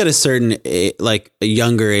 I think at a certain like a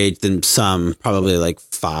younger age than some, probably like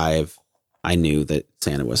 5, I knew that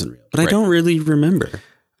Santa wasn't real, but I don't really remember.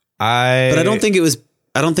 But I don't think it was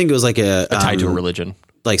like a tied to a religion,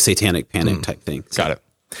 like satanic panic type thing. So. Got it.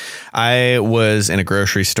 I was in a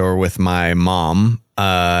grocery store with my mom,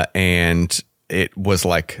 and it was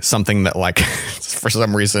like something that like for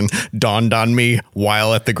some reason dawned on me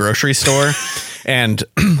while at the grocery store, and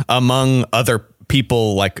among other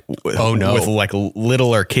people like with like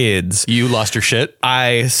littler kids, you lost your shit.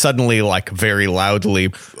 I suddenly like very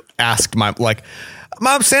loudly asked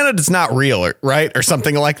Mom, Santa is not real, right? Or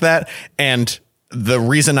something like that. And the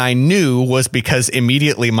reason I knew was because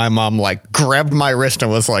immediately my mom like grabbed my wrist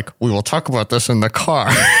and was like, we will talk about this in the car.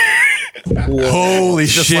 Holy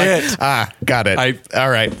shit. Like, got it. All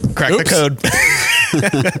right. Crack the code.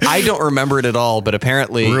 I don't remember it at all, but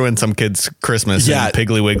apparently ruined some kid's Christmas in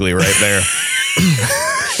Piggly Wiggly right there.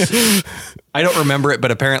 I don't remember it, but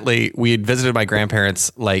apparently we had visited my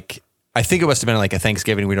grandparents. Like, I think it must have been like a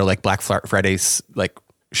Thanksgiving, we know, like Black Friday's like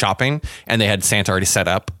shopping, and they had Santa already set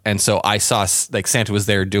up. And so I saw like Santa was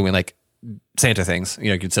there doing like Santa things. You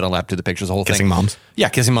know, you could sit on lap, do the pictures, the whole kissing thing. Moms. Yeah.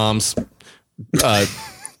 Kissing moms,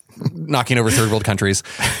 knocking over third world countries.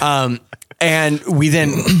 And we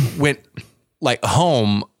then went like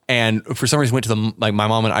home, and for some reason went to my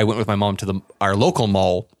mom and I went with my mom to our local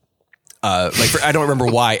mall. I don't remember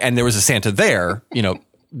why. And there was a Santa there, you know,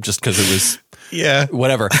 just cause it was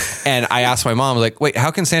whatever. And I asked my mom, like, wait,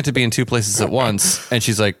 how can Santa be in 2 places at once? And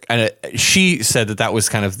she's like, she said that was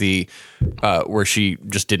kind of the, where she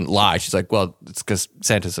just didn't lie. She's like, well, it's cause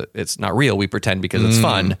it's not real. We pretend because it's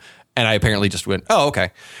fun. And I apparently just went, oh,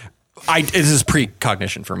 okay. This is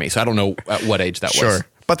precognition for me. So I don't know at what age that was. Sure.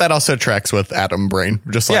 But that also tracks with Atom Brain.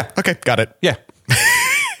 Just like, okay, got it. Yeah.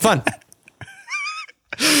 Fun.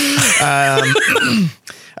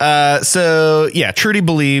 So yeah, Trudy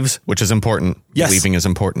believes, which is important. Yes. Believing is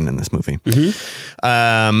important in this movie.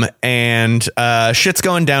 And shit's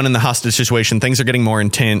going down in the hostage situation. Things are getting more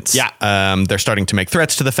intense. Yeah. They're starting to make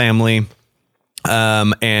threats to the family.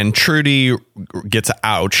 And Trudy gets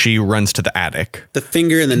out. She runs to the attic. The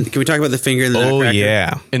finger, and then can we talk about the finger and the nutcracker? Oh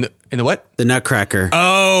yeah. In the what? The nutcracker.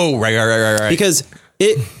 Oh, right. Because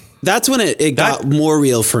that's when it got more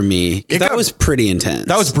real for me. That was pretty intense.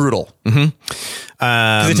 That was brutal.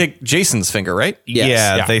 Mm-hmm. They take Jason's finger, right? Yes.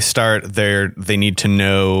 Yeah. They start there. They need to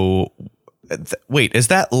know. Wait, is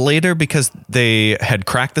that later because they had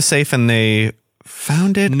cracked the safe and they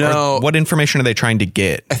found it? No. Or what information are they trying to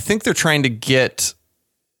get? I think they're trying to get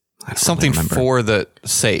something for the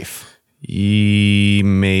safe.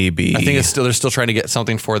 Maybe. I think they're still trying to get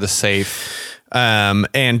something for the safe.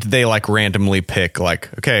 And they like randomly pick like,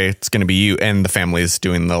 okay, it's going to be you, and the family is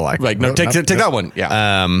doing the like no, take that one.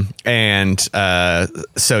 Yeah.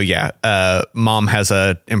 So yeah, mom has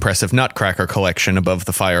a impressive nutcracker collection above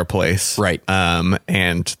the fireplace. Right.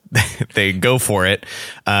 And they go for it,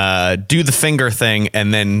 do the finger thing.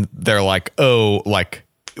 And then they're like, oh, like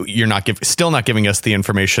you're still not giving us the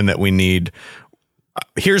information that we need.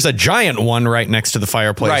 Here's a giant one right next to the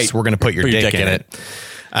fireplace. Right. We're going to put your dick in it.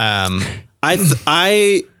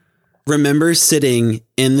 I remember sitting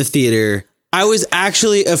in the theater. I was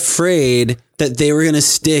actually afraid that they were going to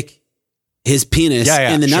stick his penis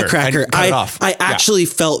in the nutcracker. I actually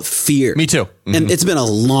felt fear. Me too. And it's been a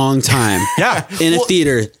long time in a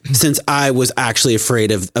theater since I was actually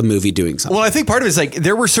afraid of a movie doing something. Well, I think part of it is like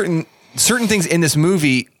there were certain things in this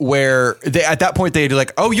movie where at that point they'd be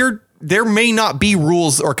like, oh, there may not be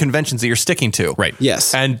rules or conventions that you're sticking to. Right.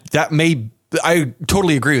 Yes. And I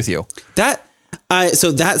totally agree with you.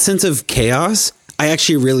 So that sense of chaos, I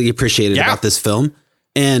actually really appreciated about this film.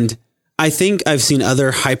 And I think I've seen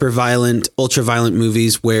other hyper-violent, ultra-violent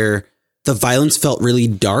movies where the violence felt really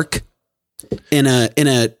dark in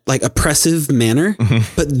a like oppressive manner.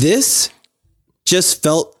 Mm-hmm. But this just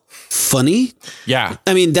felt funny. Yeah.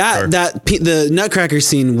 I mean, the nutcracker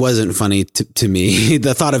scene wasn't funny to me.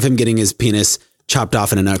 The thought of him getting his penis chopped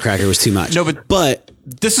off in a nutcracker was too much. No, but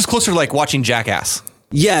this is closer to like watching Jackass.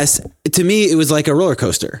 yes, to me, it was like a roller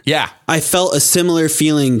coaster. Yeah. I felt a similar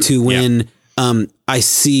feeling to when I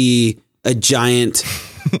see a giant,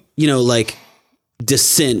 like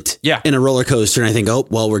descent in a roller coaster, and I think, oh,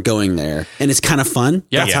 well, we're going there. And it's kind of fun.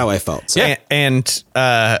 Yeah. That's how I felt. So. Yeah. And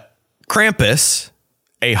Krampus,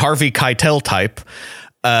 a Harvey Keitel type,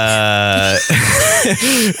 is,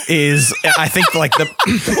 I think, like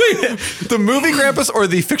the movie Krampus or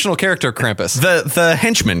the fictional character Krampus? The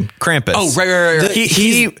henchman Krampus. Oh, right.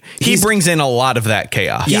 He brings in a lot lot of that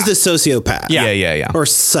chaos. He's the sociopath. Yeah. Or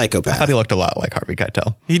psychopath. I thought he looked a lot like Harvey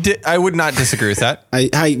Keitel. He did. I would not disagree with that. I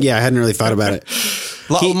hadn't really thought about it.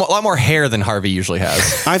 A lot more hair than Harvey usually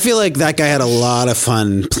has. I feel like that guy had a lot of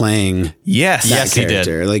fun playing. Yes, that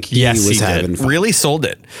character. He did. Like he was having fun. Really sold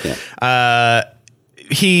it. Yeah.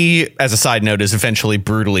 He, as a side note, is eventually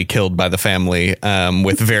brutally killed by the family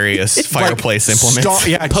with various fireplace implements.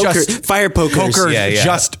 Fire pokers. Poker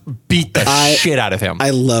just beat the shit out of him. I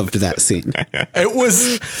loved that scene. It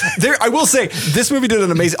was there. I will say this movie did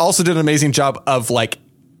an amazing job of like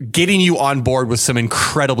getting you on board with some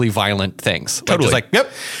incredibly violent things. Totally. Like,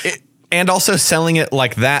 yep. And also selling it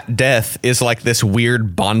like that death is like this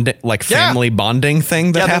weird bonding, like family bonding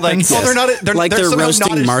thing that happens. Like, they're not. They're like they're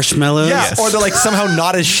roasting marshmallows. Yeah, or they're like somehow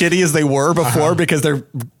not as shitty as they were before because they're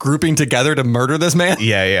grouping together to murder this man.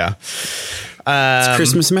 Yeah. It's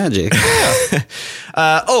Christmas magic.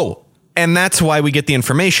 And that's why we get the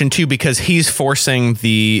information too, because he's forcing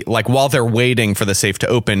while they're waiting for the safe to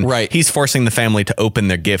open, he's forcing the family to open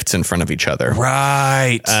their gifts in front of each other.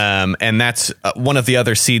 Right. And that's one of the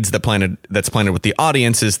other seeds that's planted with the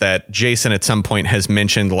audience is that Jason at some point has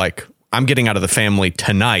mentioned like, I'm getting out of the family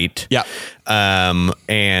tonight. Yeah.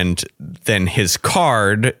 And then his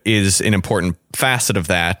card is an important facet of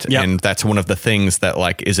that. Yep. And that's one of the things that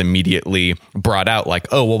like is immediately brought out like,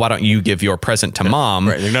 oh, well, why don't you give your present to mom?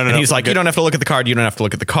 Right. No, and he's like, you don't have to look at the card. You don't have to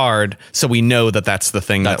look at the card. So we know that that's the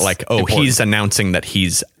thing that like, oh, important. He's announcing that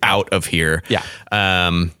he's out of here. Yeah.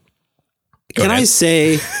 Can I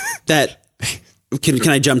say that, can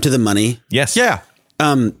I jump to the money? Yes. Yeah.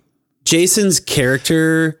 Jason's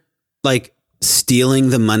character, like stealing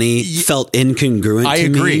the money, felt incongruent to me. I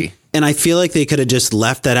agree. And I feel like they could have just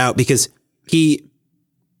left that out because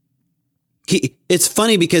it's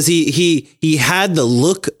funny because he had the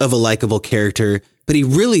look of a likable character, but he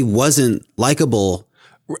really wasn't likable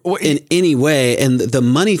in any way. And the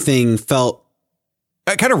money thing felt,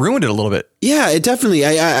 it kind of ruined it a little bit. Yeah, it definitely,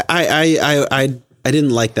 I didn't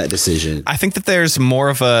like that decision. I think that there's more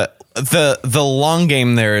of the long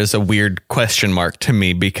game there is a weird question mark to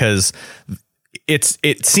me because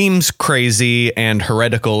it seems crazy and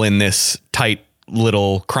heretical in this tight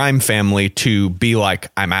little crime family to be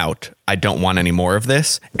like, I'm out. I don't want any more of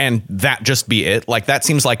this. And that just be it. Like that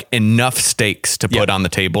seems like enough stakes to put on the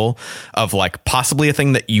table of like possibly a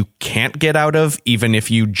thing that you can't get out of, even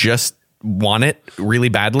if you just want it really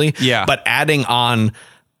badly. Yeah. But adding on,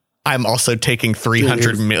 I'm also taking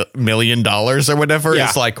 $300 million or whatever. Yeah.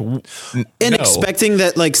 It's like, expecting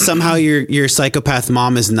that like somehow your psychopath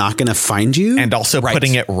mom is not going to find you, and also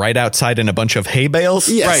putting it right outside in a bunch of hay bales.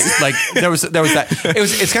 Yes. Right. Like there was that.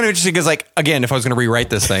 It's kind of interesting because like, again, if I was going to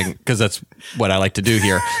rewrite this thing, because that's what I like to do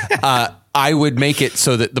here, I would make it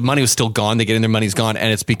so that the money was still gone. They get in, their money's gone.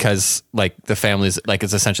 And it's because like the family's like,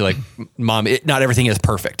 it's essentially like, mom, not everything is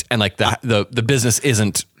perfect. And like the business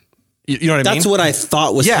isn't, you know what I mean? That's what I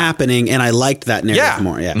thought was happening, and I liked that narrative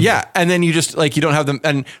more. Yeah. And then you just like, you don't have them,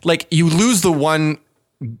 and like you lose the one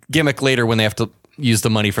gimmick later when they have to use the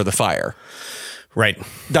money for the fire. Right.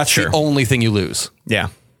 That's the only thing you lose. Yeah.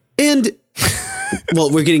 And well,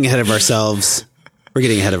 we're getting ahead of ourselves.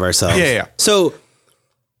 Yeah. So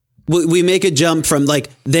we make a jump from like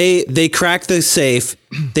they crack the safe,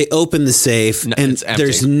 they open the safe, and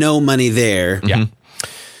there's no money there. Yeah.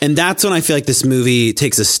 And that's when I feel like this movie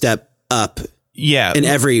takes a step up. Yeah. In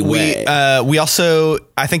every way. We also,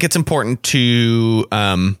 I think it's important to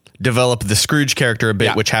develop the Scrooge character a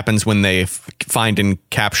bit, which happens when they find and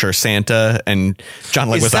capture Santa, and John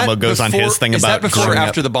Leguizamo goes on his thing about. Is that before or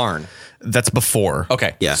after the barn? That's before.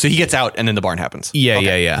 Okay. Yeah. So he gets out and then the barn happens.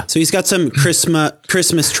 Yeah. So he's got some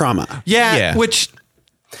Christmas trauma. Yeah. Which.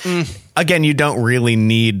 Again, you don't really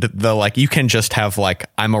need you can just have like,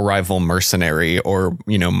 I'm a rival mercenary or,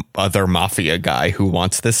 other mafia guy who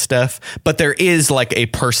wants this stuff. But there is like a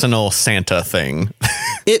personal Santa thing.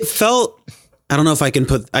 It felt, I don't know if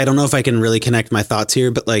I can really connect my thoughts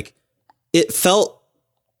here, but like it felt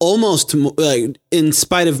almost like, in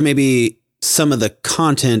spite of maybe some of the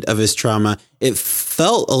content of his trauma, it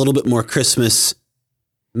felt a little bit more Christmas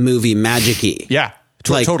movie magic-y. Yeah,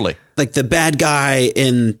 totally. Like the bad guy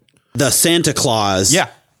in the Santa Claus. Yeah.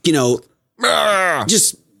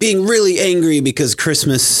 just being really angry because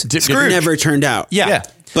Christmas never turned out. Yeah.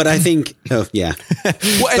 But I think, Well,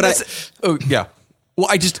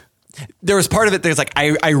 there was part of it that's like,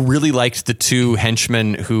 I really liked the two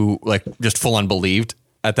henchmen who like just full on believed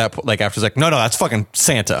at that point. Like after it's like, no, that's fucking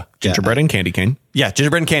Santa. Gingerbread and candy cane. Yeah.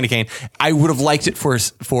 Gingerbread and candy cane. I would have liked it for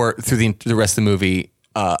through the rest of the movie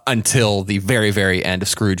until the very, very end.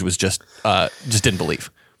 Scrooge was just didn't believe.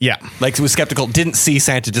 Yeah. Like was skeptical, didn't see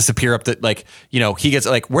Santa disappear up the, like, you know, he gets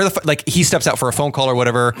like, where the, like he steps out for a phone call or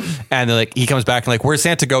whatever. And then like, he comes back and like, where's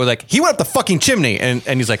Santa go? Like he went up the fucking chimney and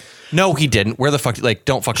he's like, no, he didn't. Where the fuck? Like,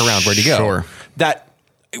 don't fuck around. Where'd he go? Sure. That,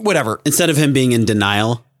 whatever. Instead of him being in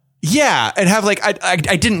denial. Yeah. And have like, I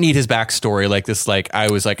didn't need his backstory. Like this, like, I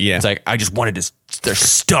was like, it's like, I just wanted their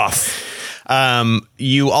stuff.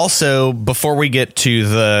 You also, before we get to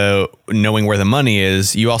the knowing where the money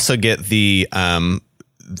is, you also get the,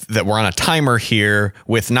 that we're on a timer here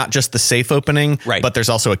with not just the safe opening, right, but there's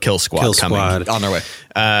also a kill squad coming on their way.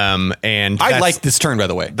 And I like this turn, by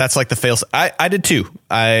the way. That's like the fails. I did too.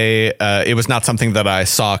 It was not something that I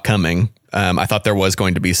saw coming. I thought there was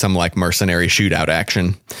going to be some like mercenary shootout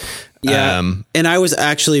action. Yeah. And I was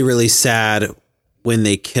actually really sad when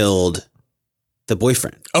they killed the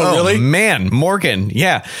boyfriend. Oh, really? Man, Morgan,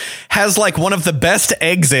 yeah, has like one of the best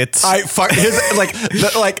exits. Like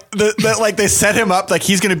they set him up like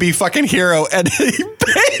he's gonna be fucking hero, and he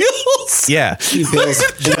bails. Yeah, he bails.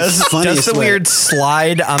 Does the weird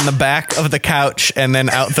slide on the back of the couch and then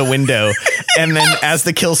out the window, and then as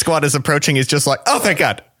the kill squad is approaching, he's just like, "Oh, thank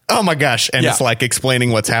God! Oh my gosh!" And it's like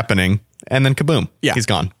explaining what's happening, and then kaboom! Yeah, he's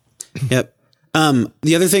gone. Yep.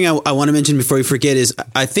 The other thing I want to mention before we forget is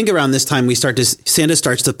I think around this time Santa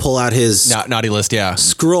starts to pull out his naughty list,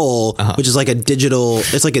 scroll, which is like a digital.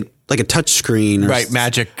 It's like a touch screen, right?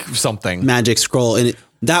 Magic scroll, and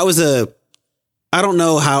that was I don't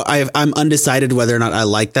know how I'm undecided whether or not I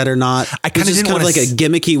like that or not. I kind of kind of like a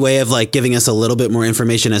gimmicky way of like giving us a little bit more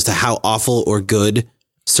information as to how awful or good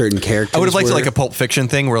certain characters. I would have liked like a Pulp Fiction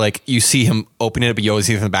thing where like you see him open it, but you always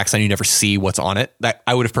see it from the backside. You never see what's on it. That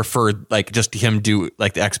I would have preferred like just him do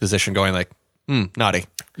like the exposition going like, naughty.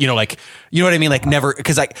 You know, like, you know what I mean? Like never,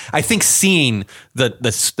 because I think seeing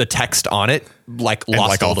the text on it like and lost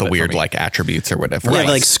like all the weird like attributes or whatever. Yeah,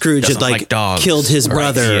 like Scrooge had like killed his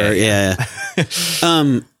brother. Yeah.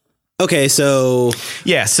 Okay, so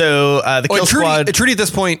the kill squad. Trudy at this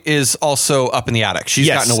point is also up in the attic. She's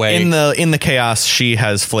gotten away in the chaos. She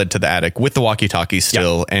has fled to the attic with the walkie-talkie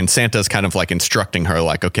still, and Santa's kind of like instructing her,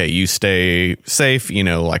 like, "Okay, you stay safe, you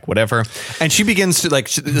know, like whatever." And she begins to like.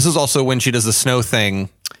 This is also when she does the snow thing.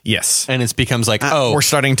 Yes, and it becomes like, we're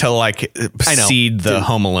starting to like seed the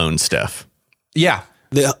Home Alone stuff. Yeah,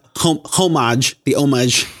 the homage.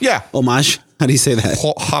 Yeah, homage. How do you say that?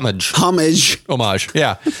 Homage. Homage.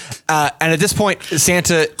 Yeah. And at this point,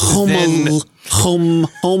 Santa Home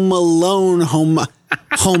Alone.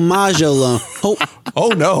 Homage alone.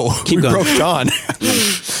 Oh no. Keep going. Broke John.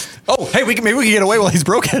 Oh, hey, maybe we can get away while he's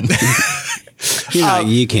broken.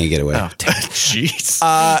 You can't get away. Oh,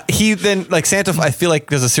 jeez. He then, like Santa, I feel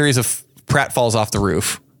like there's a series of Pratt falls off the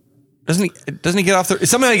roof. Doesn't he get off the...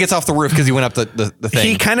 Somehow he gets off the roof because he went up the thing.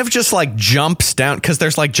 He kind of just like jumps down because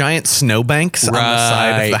there's like giant snowbanks on the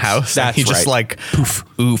side of the house. He just like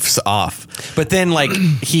oofs off. But then like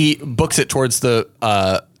he books it towards the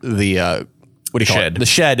what do you call it? The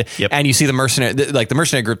shed. Yep. And you see the mercenary, the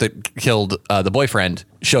mercenary group that killed the boyfriend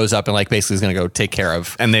shows up and like basically is going to go take care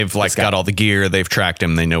of. And they've like got all the gear. They've tracked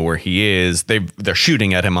him. They know where he is. They're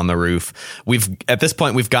shooting at him on the roof. At this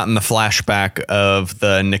point, we've gotten the flashback of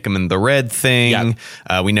the Nickum the Red thing.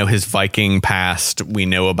 Yep. We know his Viking past. We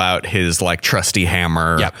know about his like trusty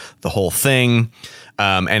hammer, the whole thing.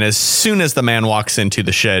 And as soon as the man walks into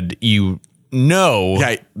the shed, you know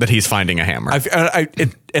that he's finding a hammer.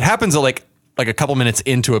 It happens like a couple minutes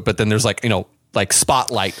into it, but then there's like, you know, like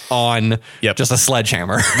spotlight on just a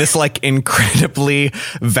sledgehammer. This like incredibly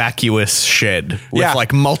vacuous shed with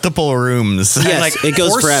like multiple rooms. Yes, like it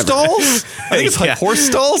goes forever. Stalls? I think it's like horse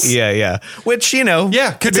stalls. Yeah. Which, you know,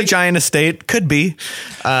 could be a giant estate. Could be.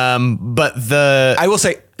 But I will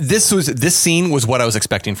say this scene was what I was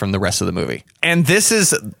expecting from the rest of the movie. And this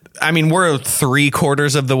is, I mean, we're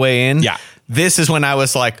 3/4 of the way in. Yeah. This is when I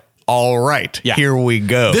was like, all right, here we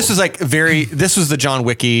go. This was like this was the John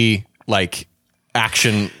Wicky like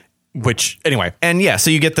action, which anyway. And so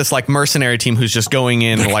you get this like mercenary team who's just going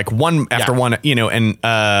in like one after one, you know, and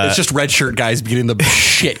it's just red shirt guys getting the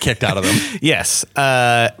shit kicked out of them. Yes.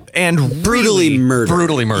 And brutally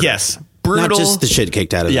murdered. Yes. brutal. Not just the shit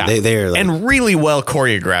kicked out of Yeah. them. They're like, and really well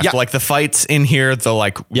choreographed. Yeah. Like the fights in here, the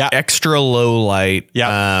like extra low light.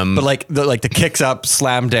 Yeah. But like the kicks up,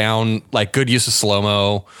 slam down, like good use of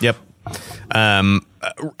slow-mo. Yep.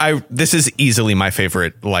 This is easily my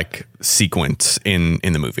favorite like sequence in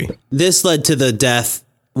the movie. this led to the death.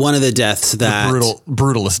 One of the deaths that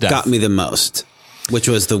Brutalist death. got me the most, which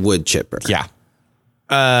was the wood chipper. Yeah.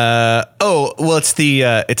 It's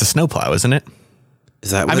a snowplow, isn't it?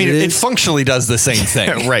 Is that what I mean, it it is? functionally does the same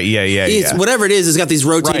thing. Right. Yeah. It's whatever it is. It's got these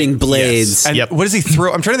rotating Right, blades. And what does he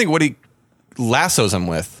throw? I'm trying to think what he lassos him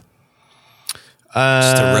with.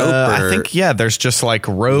 Just a rope. I think there's just like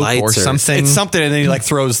rope Lights or or- something. It's something, and then he like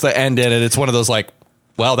throws the end in, and it's one of those like,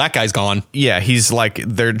 well, that guy's gone. Yeah, he's like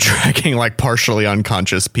they're dragging like partially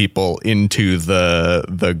unconscious people into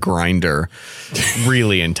the grinder.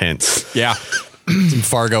 Really intense. Yeah. Some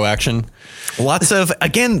Fargo action. Lots of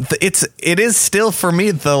it is still for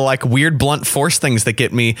me the like weird blunt force things that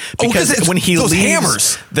get me because it's when he those leaves,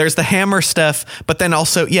 hammers. there's the hammer stuff, but then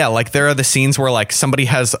also like there are the scenes where like somebody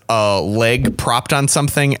has a leg propped on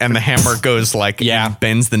something and the hammer goes like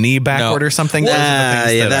bends the knee backward or something. Those are the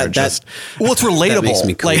things that are just well, it's relatable. That makes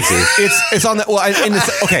me like crazy. it's on the and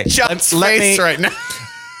it's okay. John's let face me right now.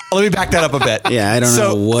 Let me back that up a bit. Yeah, I don't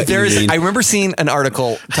know what you mean. I remember seeing an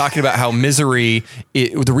article talking about how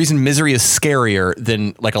the reason Misery is scarier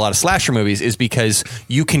than like a lot of slasher movies is because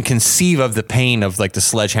you can conceive of the pain of like the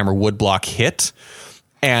sledgehammer woodblock hit,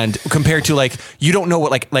 and compared to like you don't know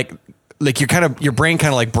what like your brain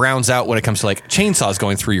kind of like browns out when it comes to like chainsaws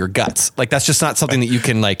going through your guts. Like that's just not something that you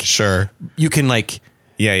can like you can like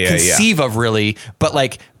conceive of really, but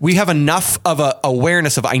like we have enough of a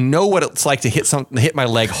awareness of I know what it's like to hit my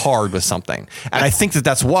leg hard with something, and I think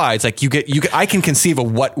that's why it's like I can conceive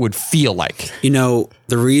of what would feel like. You know,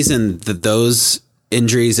 the reason that those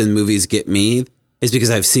injuries in movies get me is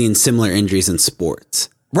because I've seen similar injuries in sports.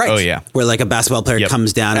 Right. Oh yeah. Where like a basketball player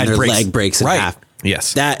comes down and their leg breaks in half.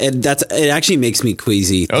 Yes. It actually makes me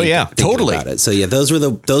queasy. Totally. About it. So yeah, those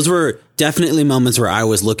were definitely moments where I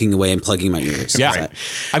was looking away and plugging my ears. Yeah. Right.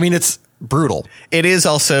 I mean, it's brutal. It is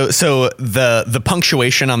also the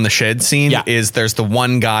punctuation on the shed scene is there's the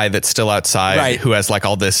one guy that's still outside who has like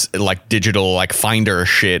all this like digital like finder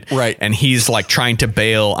shit. Right. And he's like trying to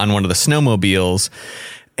bail on one of the snowmobiles.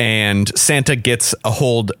 And Santa gets a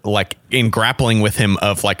hold, like in grappling with him,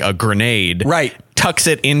 of like a grenade. Right. Tucks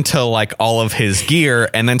it into like all of his gear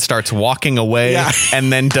and then starts walking away. Yeah.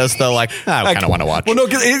 And then does the like, I kind of want to watch. Well, no,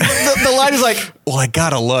 the line is like, well, I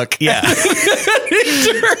gotta look. Yeah.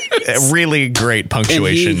 Really great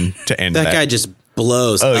punctuation to end that. That guy just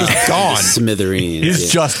blows. Oh, he's gone. Smithereens.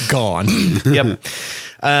 He's just gone. Yep.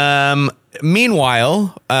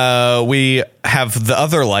 Meanwhile, we have the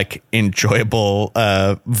other like enjoyable,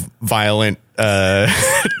 violent,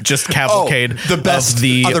 just cavalcade. The best,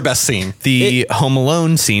 of other best scene. The Home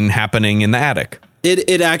Alone scene happening in the attic.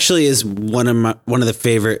 It actually is one of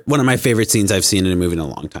my favorite scenes I've seen in a movie in a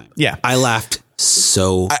long time. Yeah. I laughed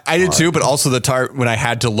so I did too, but also when I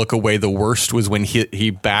had to look away the worst was when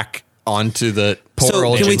he back onto the poor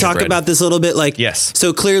old can we talk gingerbread. about this a little bit? Like, yes.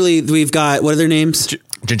 So clearly we've got, what are their names?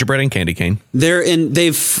 Gingerbread and Candy Cane.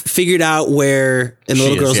 They've figured out where, and the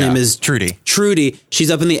little girl's name is Trudy. Trudy.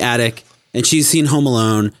 She's up in the attic and she's seen Home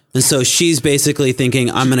Alone. And so she's basically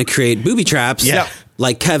thinking, I'm going to create booby traps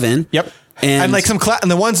like Kevin. Yep. And like and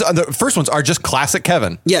the first ones are just classic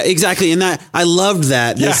Kevin. Yeah, exactly. And that, I loved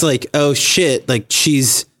that. Yeah. It's like, oh shit. Like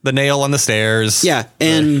she's the nail on the stairs. Yeah.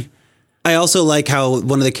 And I also like how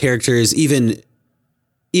one of the characters even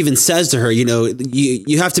says to her, you know,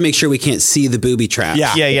 you have to make sure we can't see the booby trap.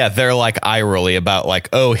 Yeah. They're like eye rolly about like,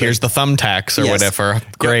 oh, here's the thumbtacks or whatever.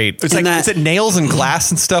 Great. It's like is it nails and glass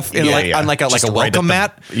and stuff in on like a welcome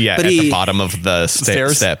mat? Yeah, but at the bottom of the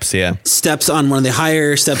steps. Yeah, steps on one of the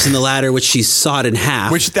higher steps in the ladder, which she sawed in half.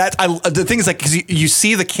 Which the thing is like because you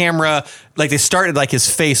see the camera like they started like his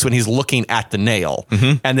face when he's looking at the nail,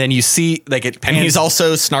 and then you see like it, and he's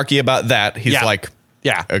also snarky about that. He's like.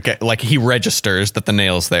 Yeah. Okay. Like he registers that the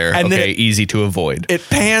nail's there. And okay. Easy to avoid. It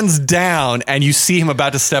pans down and you see him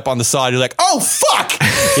about to step on the saw. You're like, oh, fuck.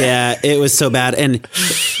 Yeah, it was so bad. And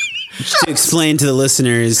to explain to the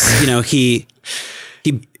listeners, you know, he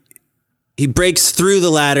breaks through the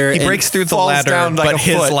ladder. He breaks through the ladder, down like but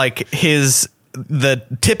the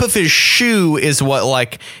tip of his shoe is what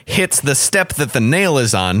like hits the step that the nail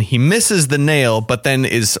is on. He misses the nail, but then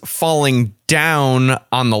is falling down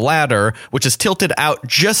on the ladder, which is tilted out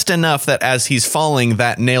just enough that as he's falling,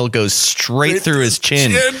 that nail goes straight through his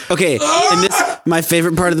chin. Okay, and this my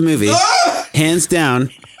favorite part of the movie, hands down,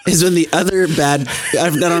 is when the other I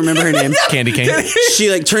don't remember her name, Candy Cane. She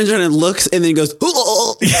like turns around and looks, and then goes,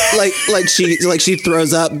 "Oh!" like she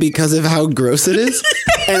throws up because of how gross it is.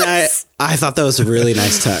 And I thought that was a really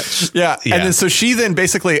nice touch. Yeah. And then so she then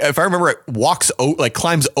basically, if I remember it,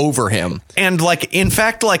 climbs over him. And in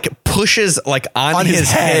fact, pushes on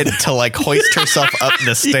his head to hoist herself up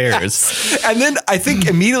the stairs. Yes. And then I think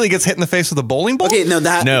immediately gets hit in the face with a bowling ball. Okay,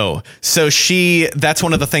 no. So that's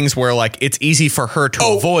one of the things where it's easy for her to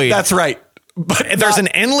avoid. That's right. But there's an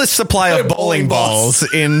endless supply of bowling balls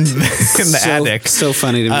in the attic. So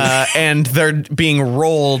funny to me. And they're being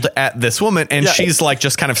rolled at this woman, and she's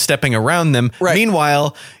just kind of stepping around them. Right.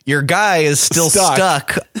 Meanwhile, your guy is still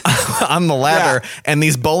stuck on the ladder, and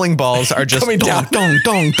these bowling balls are just coming down. Dong,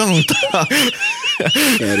 dong, dong, dong.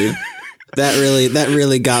 Yeah, dude. That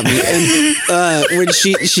really got me. And when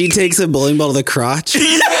she takes a bowling ball to the crotch,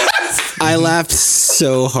 I laughed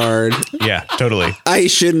so hard. Yeah, totally. I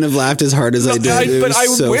shouldn't have laughed as hard as I did. But I'm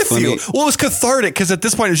so with funny. you. Well, it was cathartic because at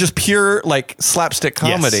this point it was just pure slapstick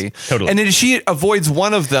comedy. Yes, totally. And then she avoids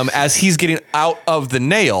one of them as he's getting out of the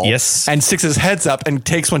nail. Yes. And sticks his heads up and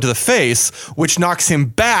takes one to the face, which knocks him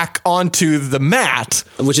back onto the mat,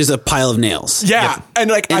 which is a pile of nails. Yeah, Yep.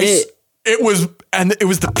 and it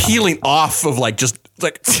was the peeling off of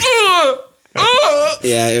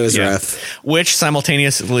Yeah, it was rough. Which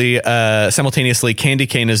simultaneously, Candy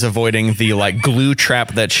Cane is avoiding the glue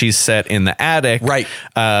trap that she's set in the attic, right?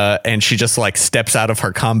 And she just steps out of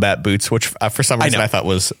her combat boots, which for some reason I thought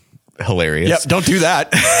was hilarious. Yep, don't do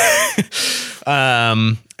that.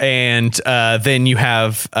 And then you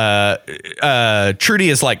have Trudy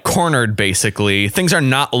is cornered basically. Things are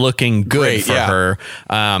not looking good for her.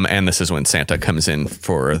 And this is when Santa comes in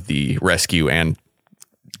for the rescue and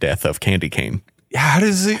death of Candy Cane. How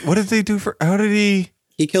does he? What did they do for? How did he?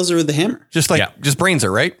 He kills her with the hammer. Just brains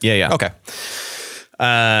her, right? Yeah. Okay.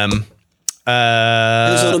 There's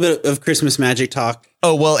a little bit of Christmas magic talk.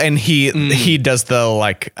 Oh well, and he does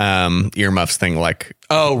the earmuffs thing,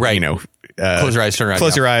 oh right, close your eyes, turn around,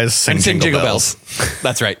 close your eyes, sing jingle bells.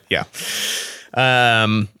 That's right. Yeah.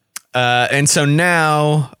 And so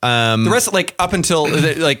now the rest up until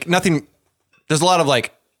nothing. There's a lot of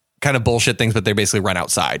kind of bullshit things, but they basically run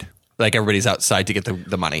outside. Everybody's outside to get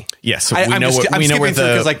the money. Yes, so we know where we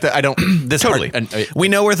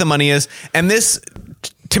know where the money is, and this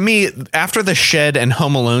to me after the shed and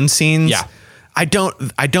Home Alone scenes. Yeah. I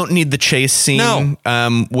don't need the chase scene,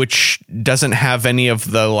 which doesn't have any of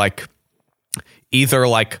the either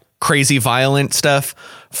crazy violent stuff,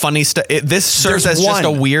 funny stuff. This serves as just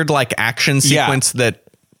a weird action sequence that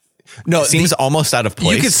seems almost out of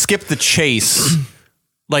place. You could skip the chase.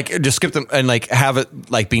 Just skip them and have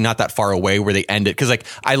it be not that far away where they end it. Cause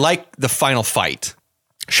I like the final fight.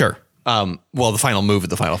 Sure. Well, the final move of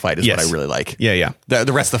the final fight is what I really like. Yeah.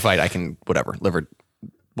 The rest of the fight I can whatever.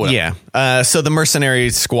 Yeah. So the mercenary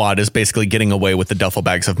squad is basically getting away with the duffel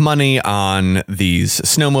bags of money on these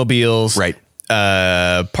snowmobiles. Right.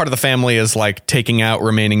 Part of the family is taking out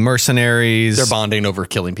remaining mercenaries. They're bonding over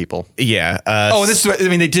killing people. Yeah. This is,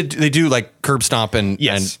 they do curb stomp and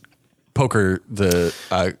poker the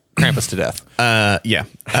Krampus to death. Yeah.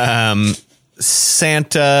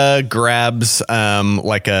 Santa grabs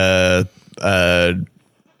a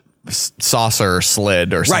saucer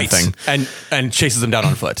sled or something, and chases him down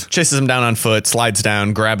on foot. Slides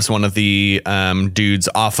down, grabs one of the dudes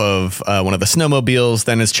off of one of the snowmobiles,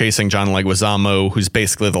 then is chasing John Leguizamo, who's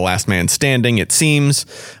basically the last man standing, it seems,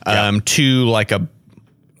 to a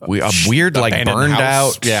weird burned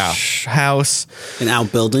out house, an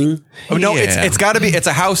outbuilding. Oh no, it's got to be. It's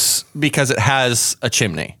a house because it has a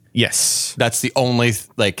chimney. Yes, that's the only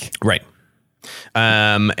right.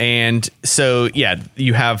 And so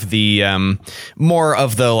you have the more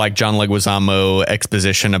of the John Leguizamo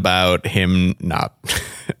exposition about him not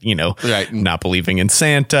not believing in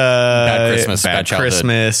Santa, bad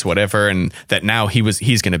Christmas, whatever, and that now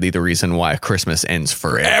he's going to be the reason why Christmas ends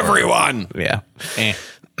for everyone. Yeah.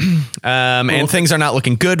 And things are not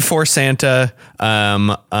looking good for Santa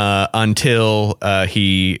until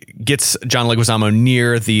he gets John Leguizamo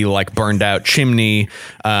near the burned out chimney,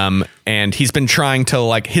 and he's been trying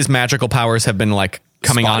to his magical powers have been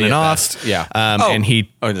coming on and off. Yeah. And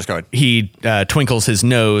just go ahead. He twinkles his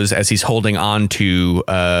nose as he's holding on to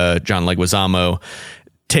John Leguizamo.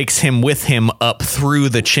 Takes him with him up through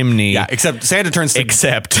the chimney. Yeah, except Santa turns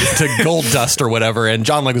to gold dust or whatever, and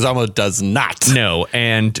John Leguizamo does not. No,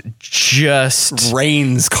 and just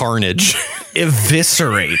rains carnage.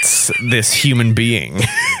 Eviscerates this human being.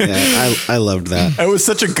 Yeah, I loved that. It was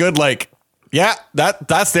such a good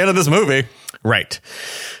that's the end of this movie. Right.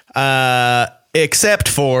 Except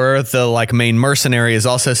for the main mercenary is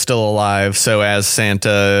also still alive, so as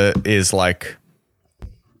Santa is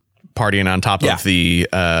partying on top of the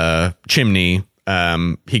chimney.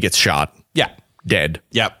 He gets shot. Yeah. Dead.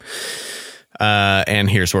 Yep. And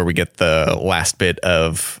here's where we get the last bit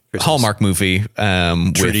of Hallmark movie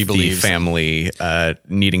with the family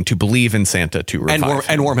needing to believe in Santa to revive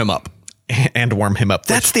and warm him up. And warm him up.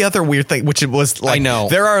 That's the other weird thing, which it was like, I know.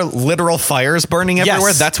 There are literal fires burning everywhere.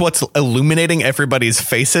 Yes. That's what's illuminating everybody's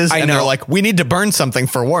faces. I and know. they're like, we need to burn something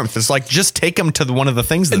for warmth. It's like, just take them to one of the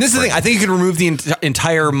things. And this is the thing. I think you could remove the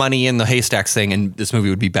entire money in the haystacks thing and this movie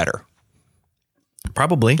would be better.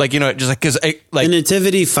 Probably. Like, you know, just like, because the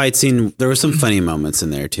nativity fight scene, there were some funny moments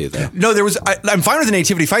in there too, though. No, there was, I'm fine with the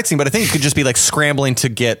nativity fight scene, but I think it could just be like scrambling to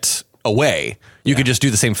get away. You could just do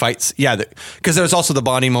the same fights. Yeah. Because there's also the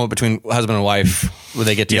bonding moment between husband and wife where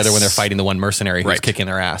they get together when they're fighting the one mercenary who's kicking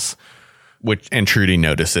their ass. And Trudy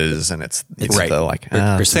notices, and it's right. The like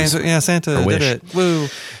Santa did it. Woo.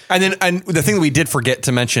 And the thing that we did forget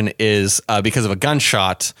to mention is because of a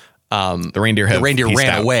gunshot, the reindeer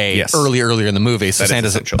ran away earlier in the movie. So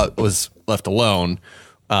Santa was left alone.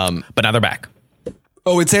 But now they're back.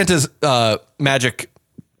 Oh, it's Santa's magic.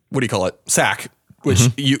 What do you call it? Sack. Which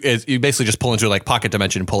you basically just pull into like pocket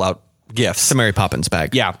dimension and pull out gifts. The Mary Poppins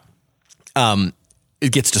bag. Yeah.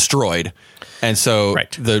 It gets destroyed. And so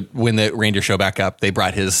when the reindeer show back up, they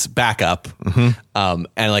brought his backup and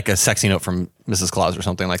like a sexy note from Mrs. Claus or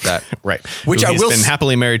something like that. Right. Which he's been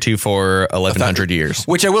happily married to for 1,100 years.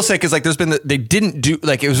 Which I will say, because like there's been, they didn't do,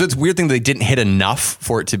 like it was this weird thing that they didn't hit enough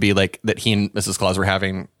for it to be like that he and Mrs. Claus were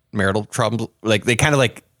having marital problems. Like they kind of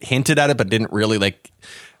like hinted at it, but didn't really like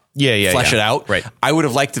flesh it out. Right. I would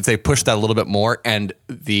have liked if they pushed that a little bit more, and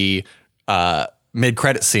the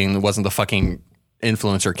mid-credit scene wasn't the fucking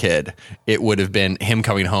influencer kid. It would have been him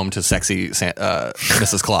coming home to sexy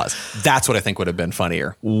Mrs. Claus. That's what I think would have been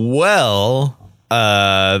funnier. Well,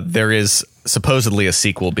 there is supposedly a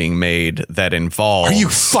sequel being made that involves... Are you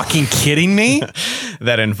fucking kidding me?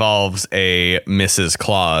 That involves a Mrs.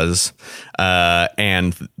 Claus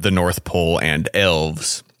and the North Pole and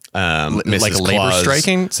elves. Mrs. Like a labor Claus,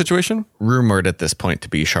 striking situation? Rumored at this point to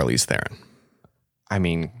be Charlize Theron. I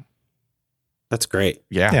mean... That's great.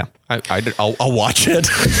 Yeah. I'll watch it.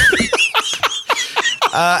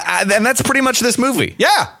 And that's pretty much this movie.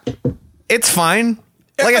 Yeah. It's fine.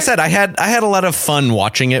 Like I said, I had a lot of fun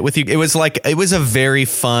watching it with you. It was a very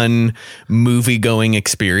fun movie going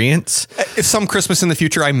experience. If some Christmas in the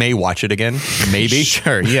future, I may watch it again. Maybe.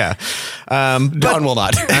 Sure. Yeah. Don will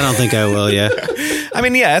not. I don't think I will. Yeah. I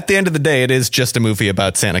mean, yeah, at the end of the day, it is just a movie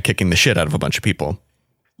about Santa kicking the shit out of a bunch of people.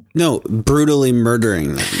 No, brutally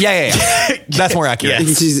murdering them. Yeah. That's more accurate.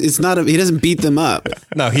 Yes. It's not. He doesn't beat them up.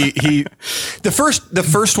 No, the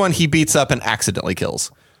first one he beats up and accidentally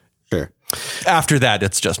kills. Sure. After that,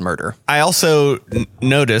 it's just murder. I also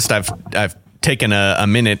noticed I've taken a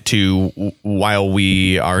minute to, while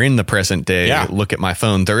we are in the present day, look at my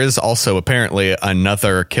phone. There is also apparently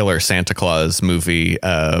another Killer Santa Claus movie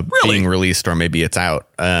being released, or maybe it's out,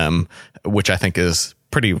 which I think is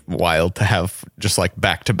pretty wild to have just like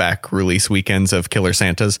back-to-back release weekends of Killer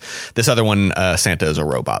Santas. This other one, Santa is a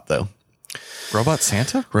robot, though. Robot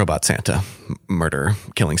Santa? Robot Santa. Murder,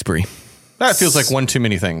 killing spree. That feels like one too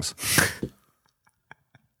many things.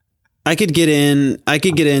 I could get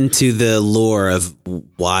into the lore of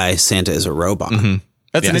why Santa is a robot. Mm-hmm.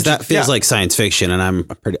 That feels like science fiction, and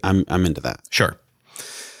I'm into that. Sure.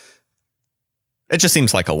 It just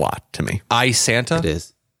seems like a lot to me. I Santa? It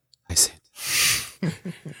is. I Santa.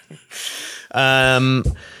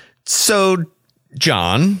 So,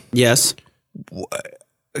 John. Yes.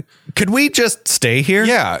 Could we just stay here?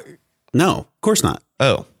 Yeah. No, of course not.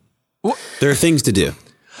 Oh. There are things to do.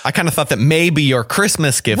 I kind of thought that maybe your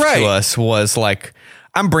Christmas gift to us was like,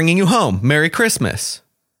 I'm bringing you home. Merry Christmas.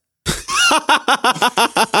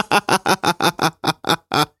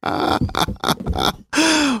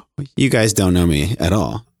 You guys don't know me at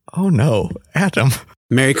all. Oh, no. Adam.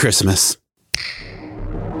 Merry Christmas.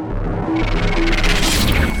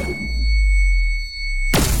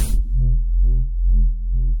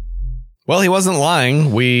 Well, he wasn't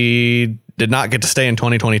lying. We did not get to stay in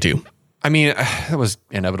 2022. I mean, that was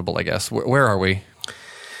inevitable, I guess. Where are we?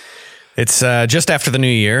 It's just after the new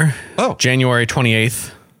year. Oh. January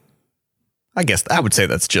 28th. I guess I would say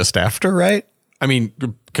that's just after, right? I mean,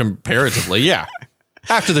 comparatively, yeah.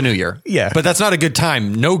 After the new year. Yeah. But that's not a good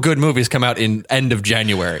time. No good movies come out in end of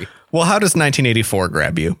January. Well, how does 1984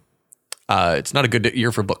 grab you? It's not a good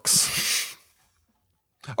year for books.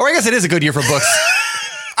 Or I guess it is a good year for books.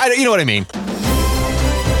 You know what I mean.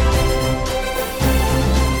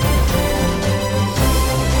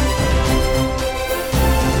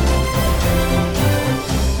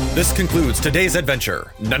 This concludes today's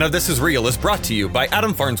adventure. None of This Is Real is brought to you by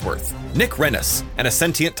Adam Farnsworth, Nick Rennis, and a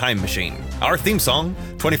sentient time machine. Our theme song,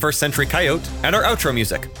 21st Century Coyote, and our outro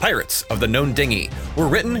music, Pirates of the Known Dinghy, were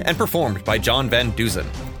written and performed by John Van Dusen.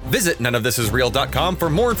 Visit noneofthisisreal.com for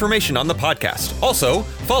more information on the podcast. Also,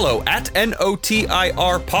 follow at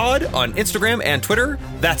NOTIR Pod on Instagram and Twitter.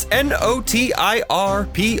 That's NOTIRPOD.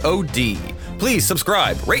 Please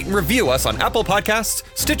subscribe, rate, and review us on Apple Podcasts,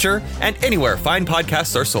 Stitcher, and anywhere fine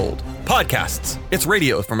podcasts are sold. Podcasts. It's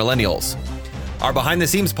radio for millennials. Our Behind the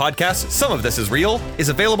Scenes podcast, Some of This Is Real, is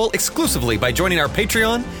available exclusively by joining our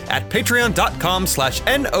Patreon at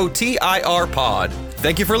patreon.com/NOTIRpod.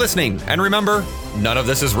 Thank you for listening, and remember, none of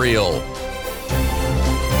this is real.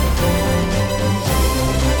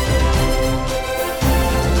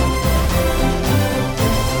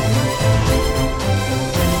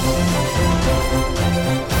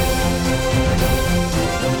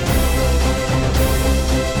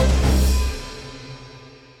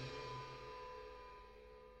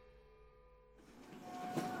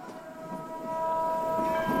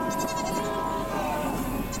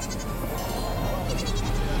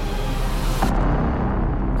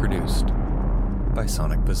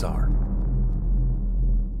 Sonic Bazaar.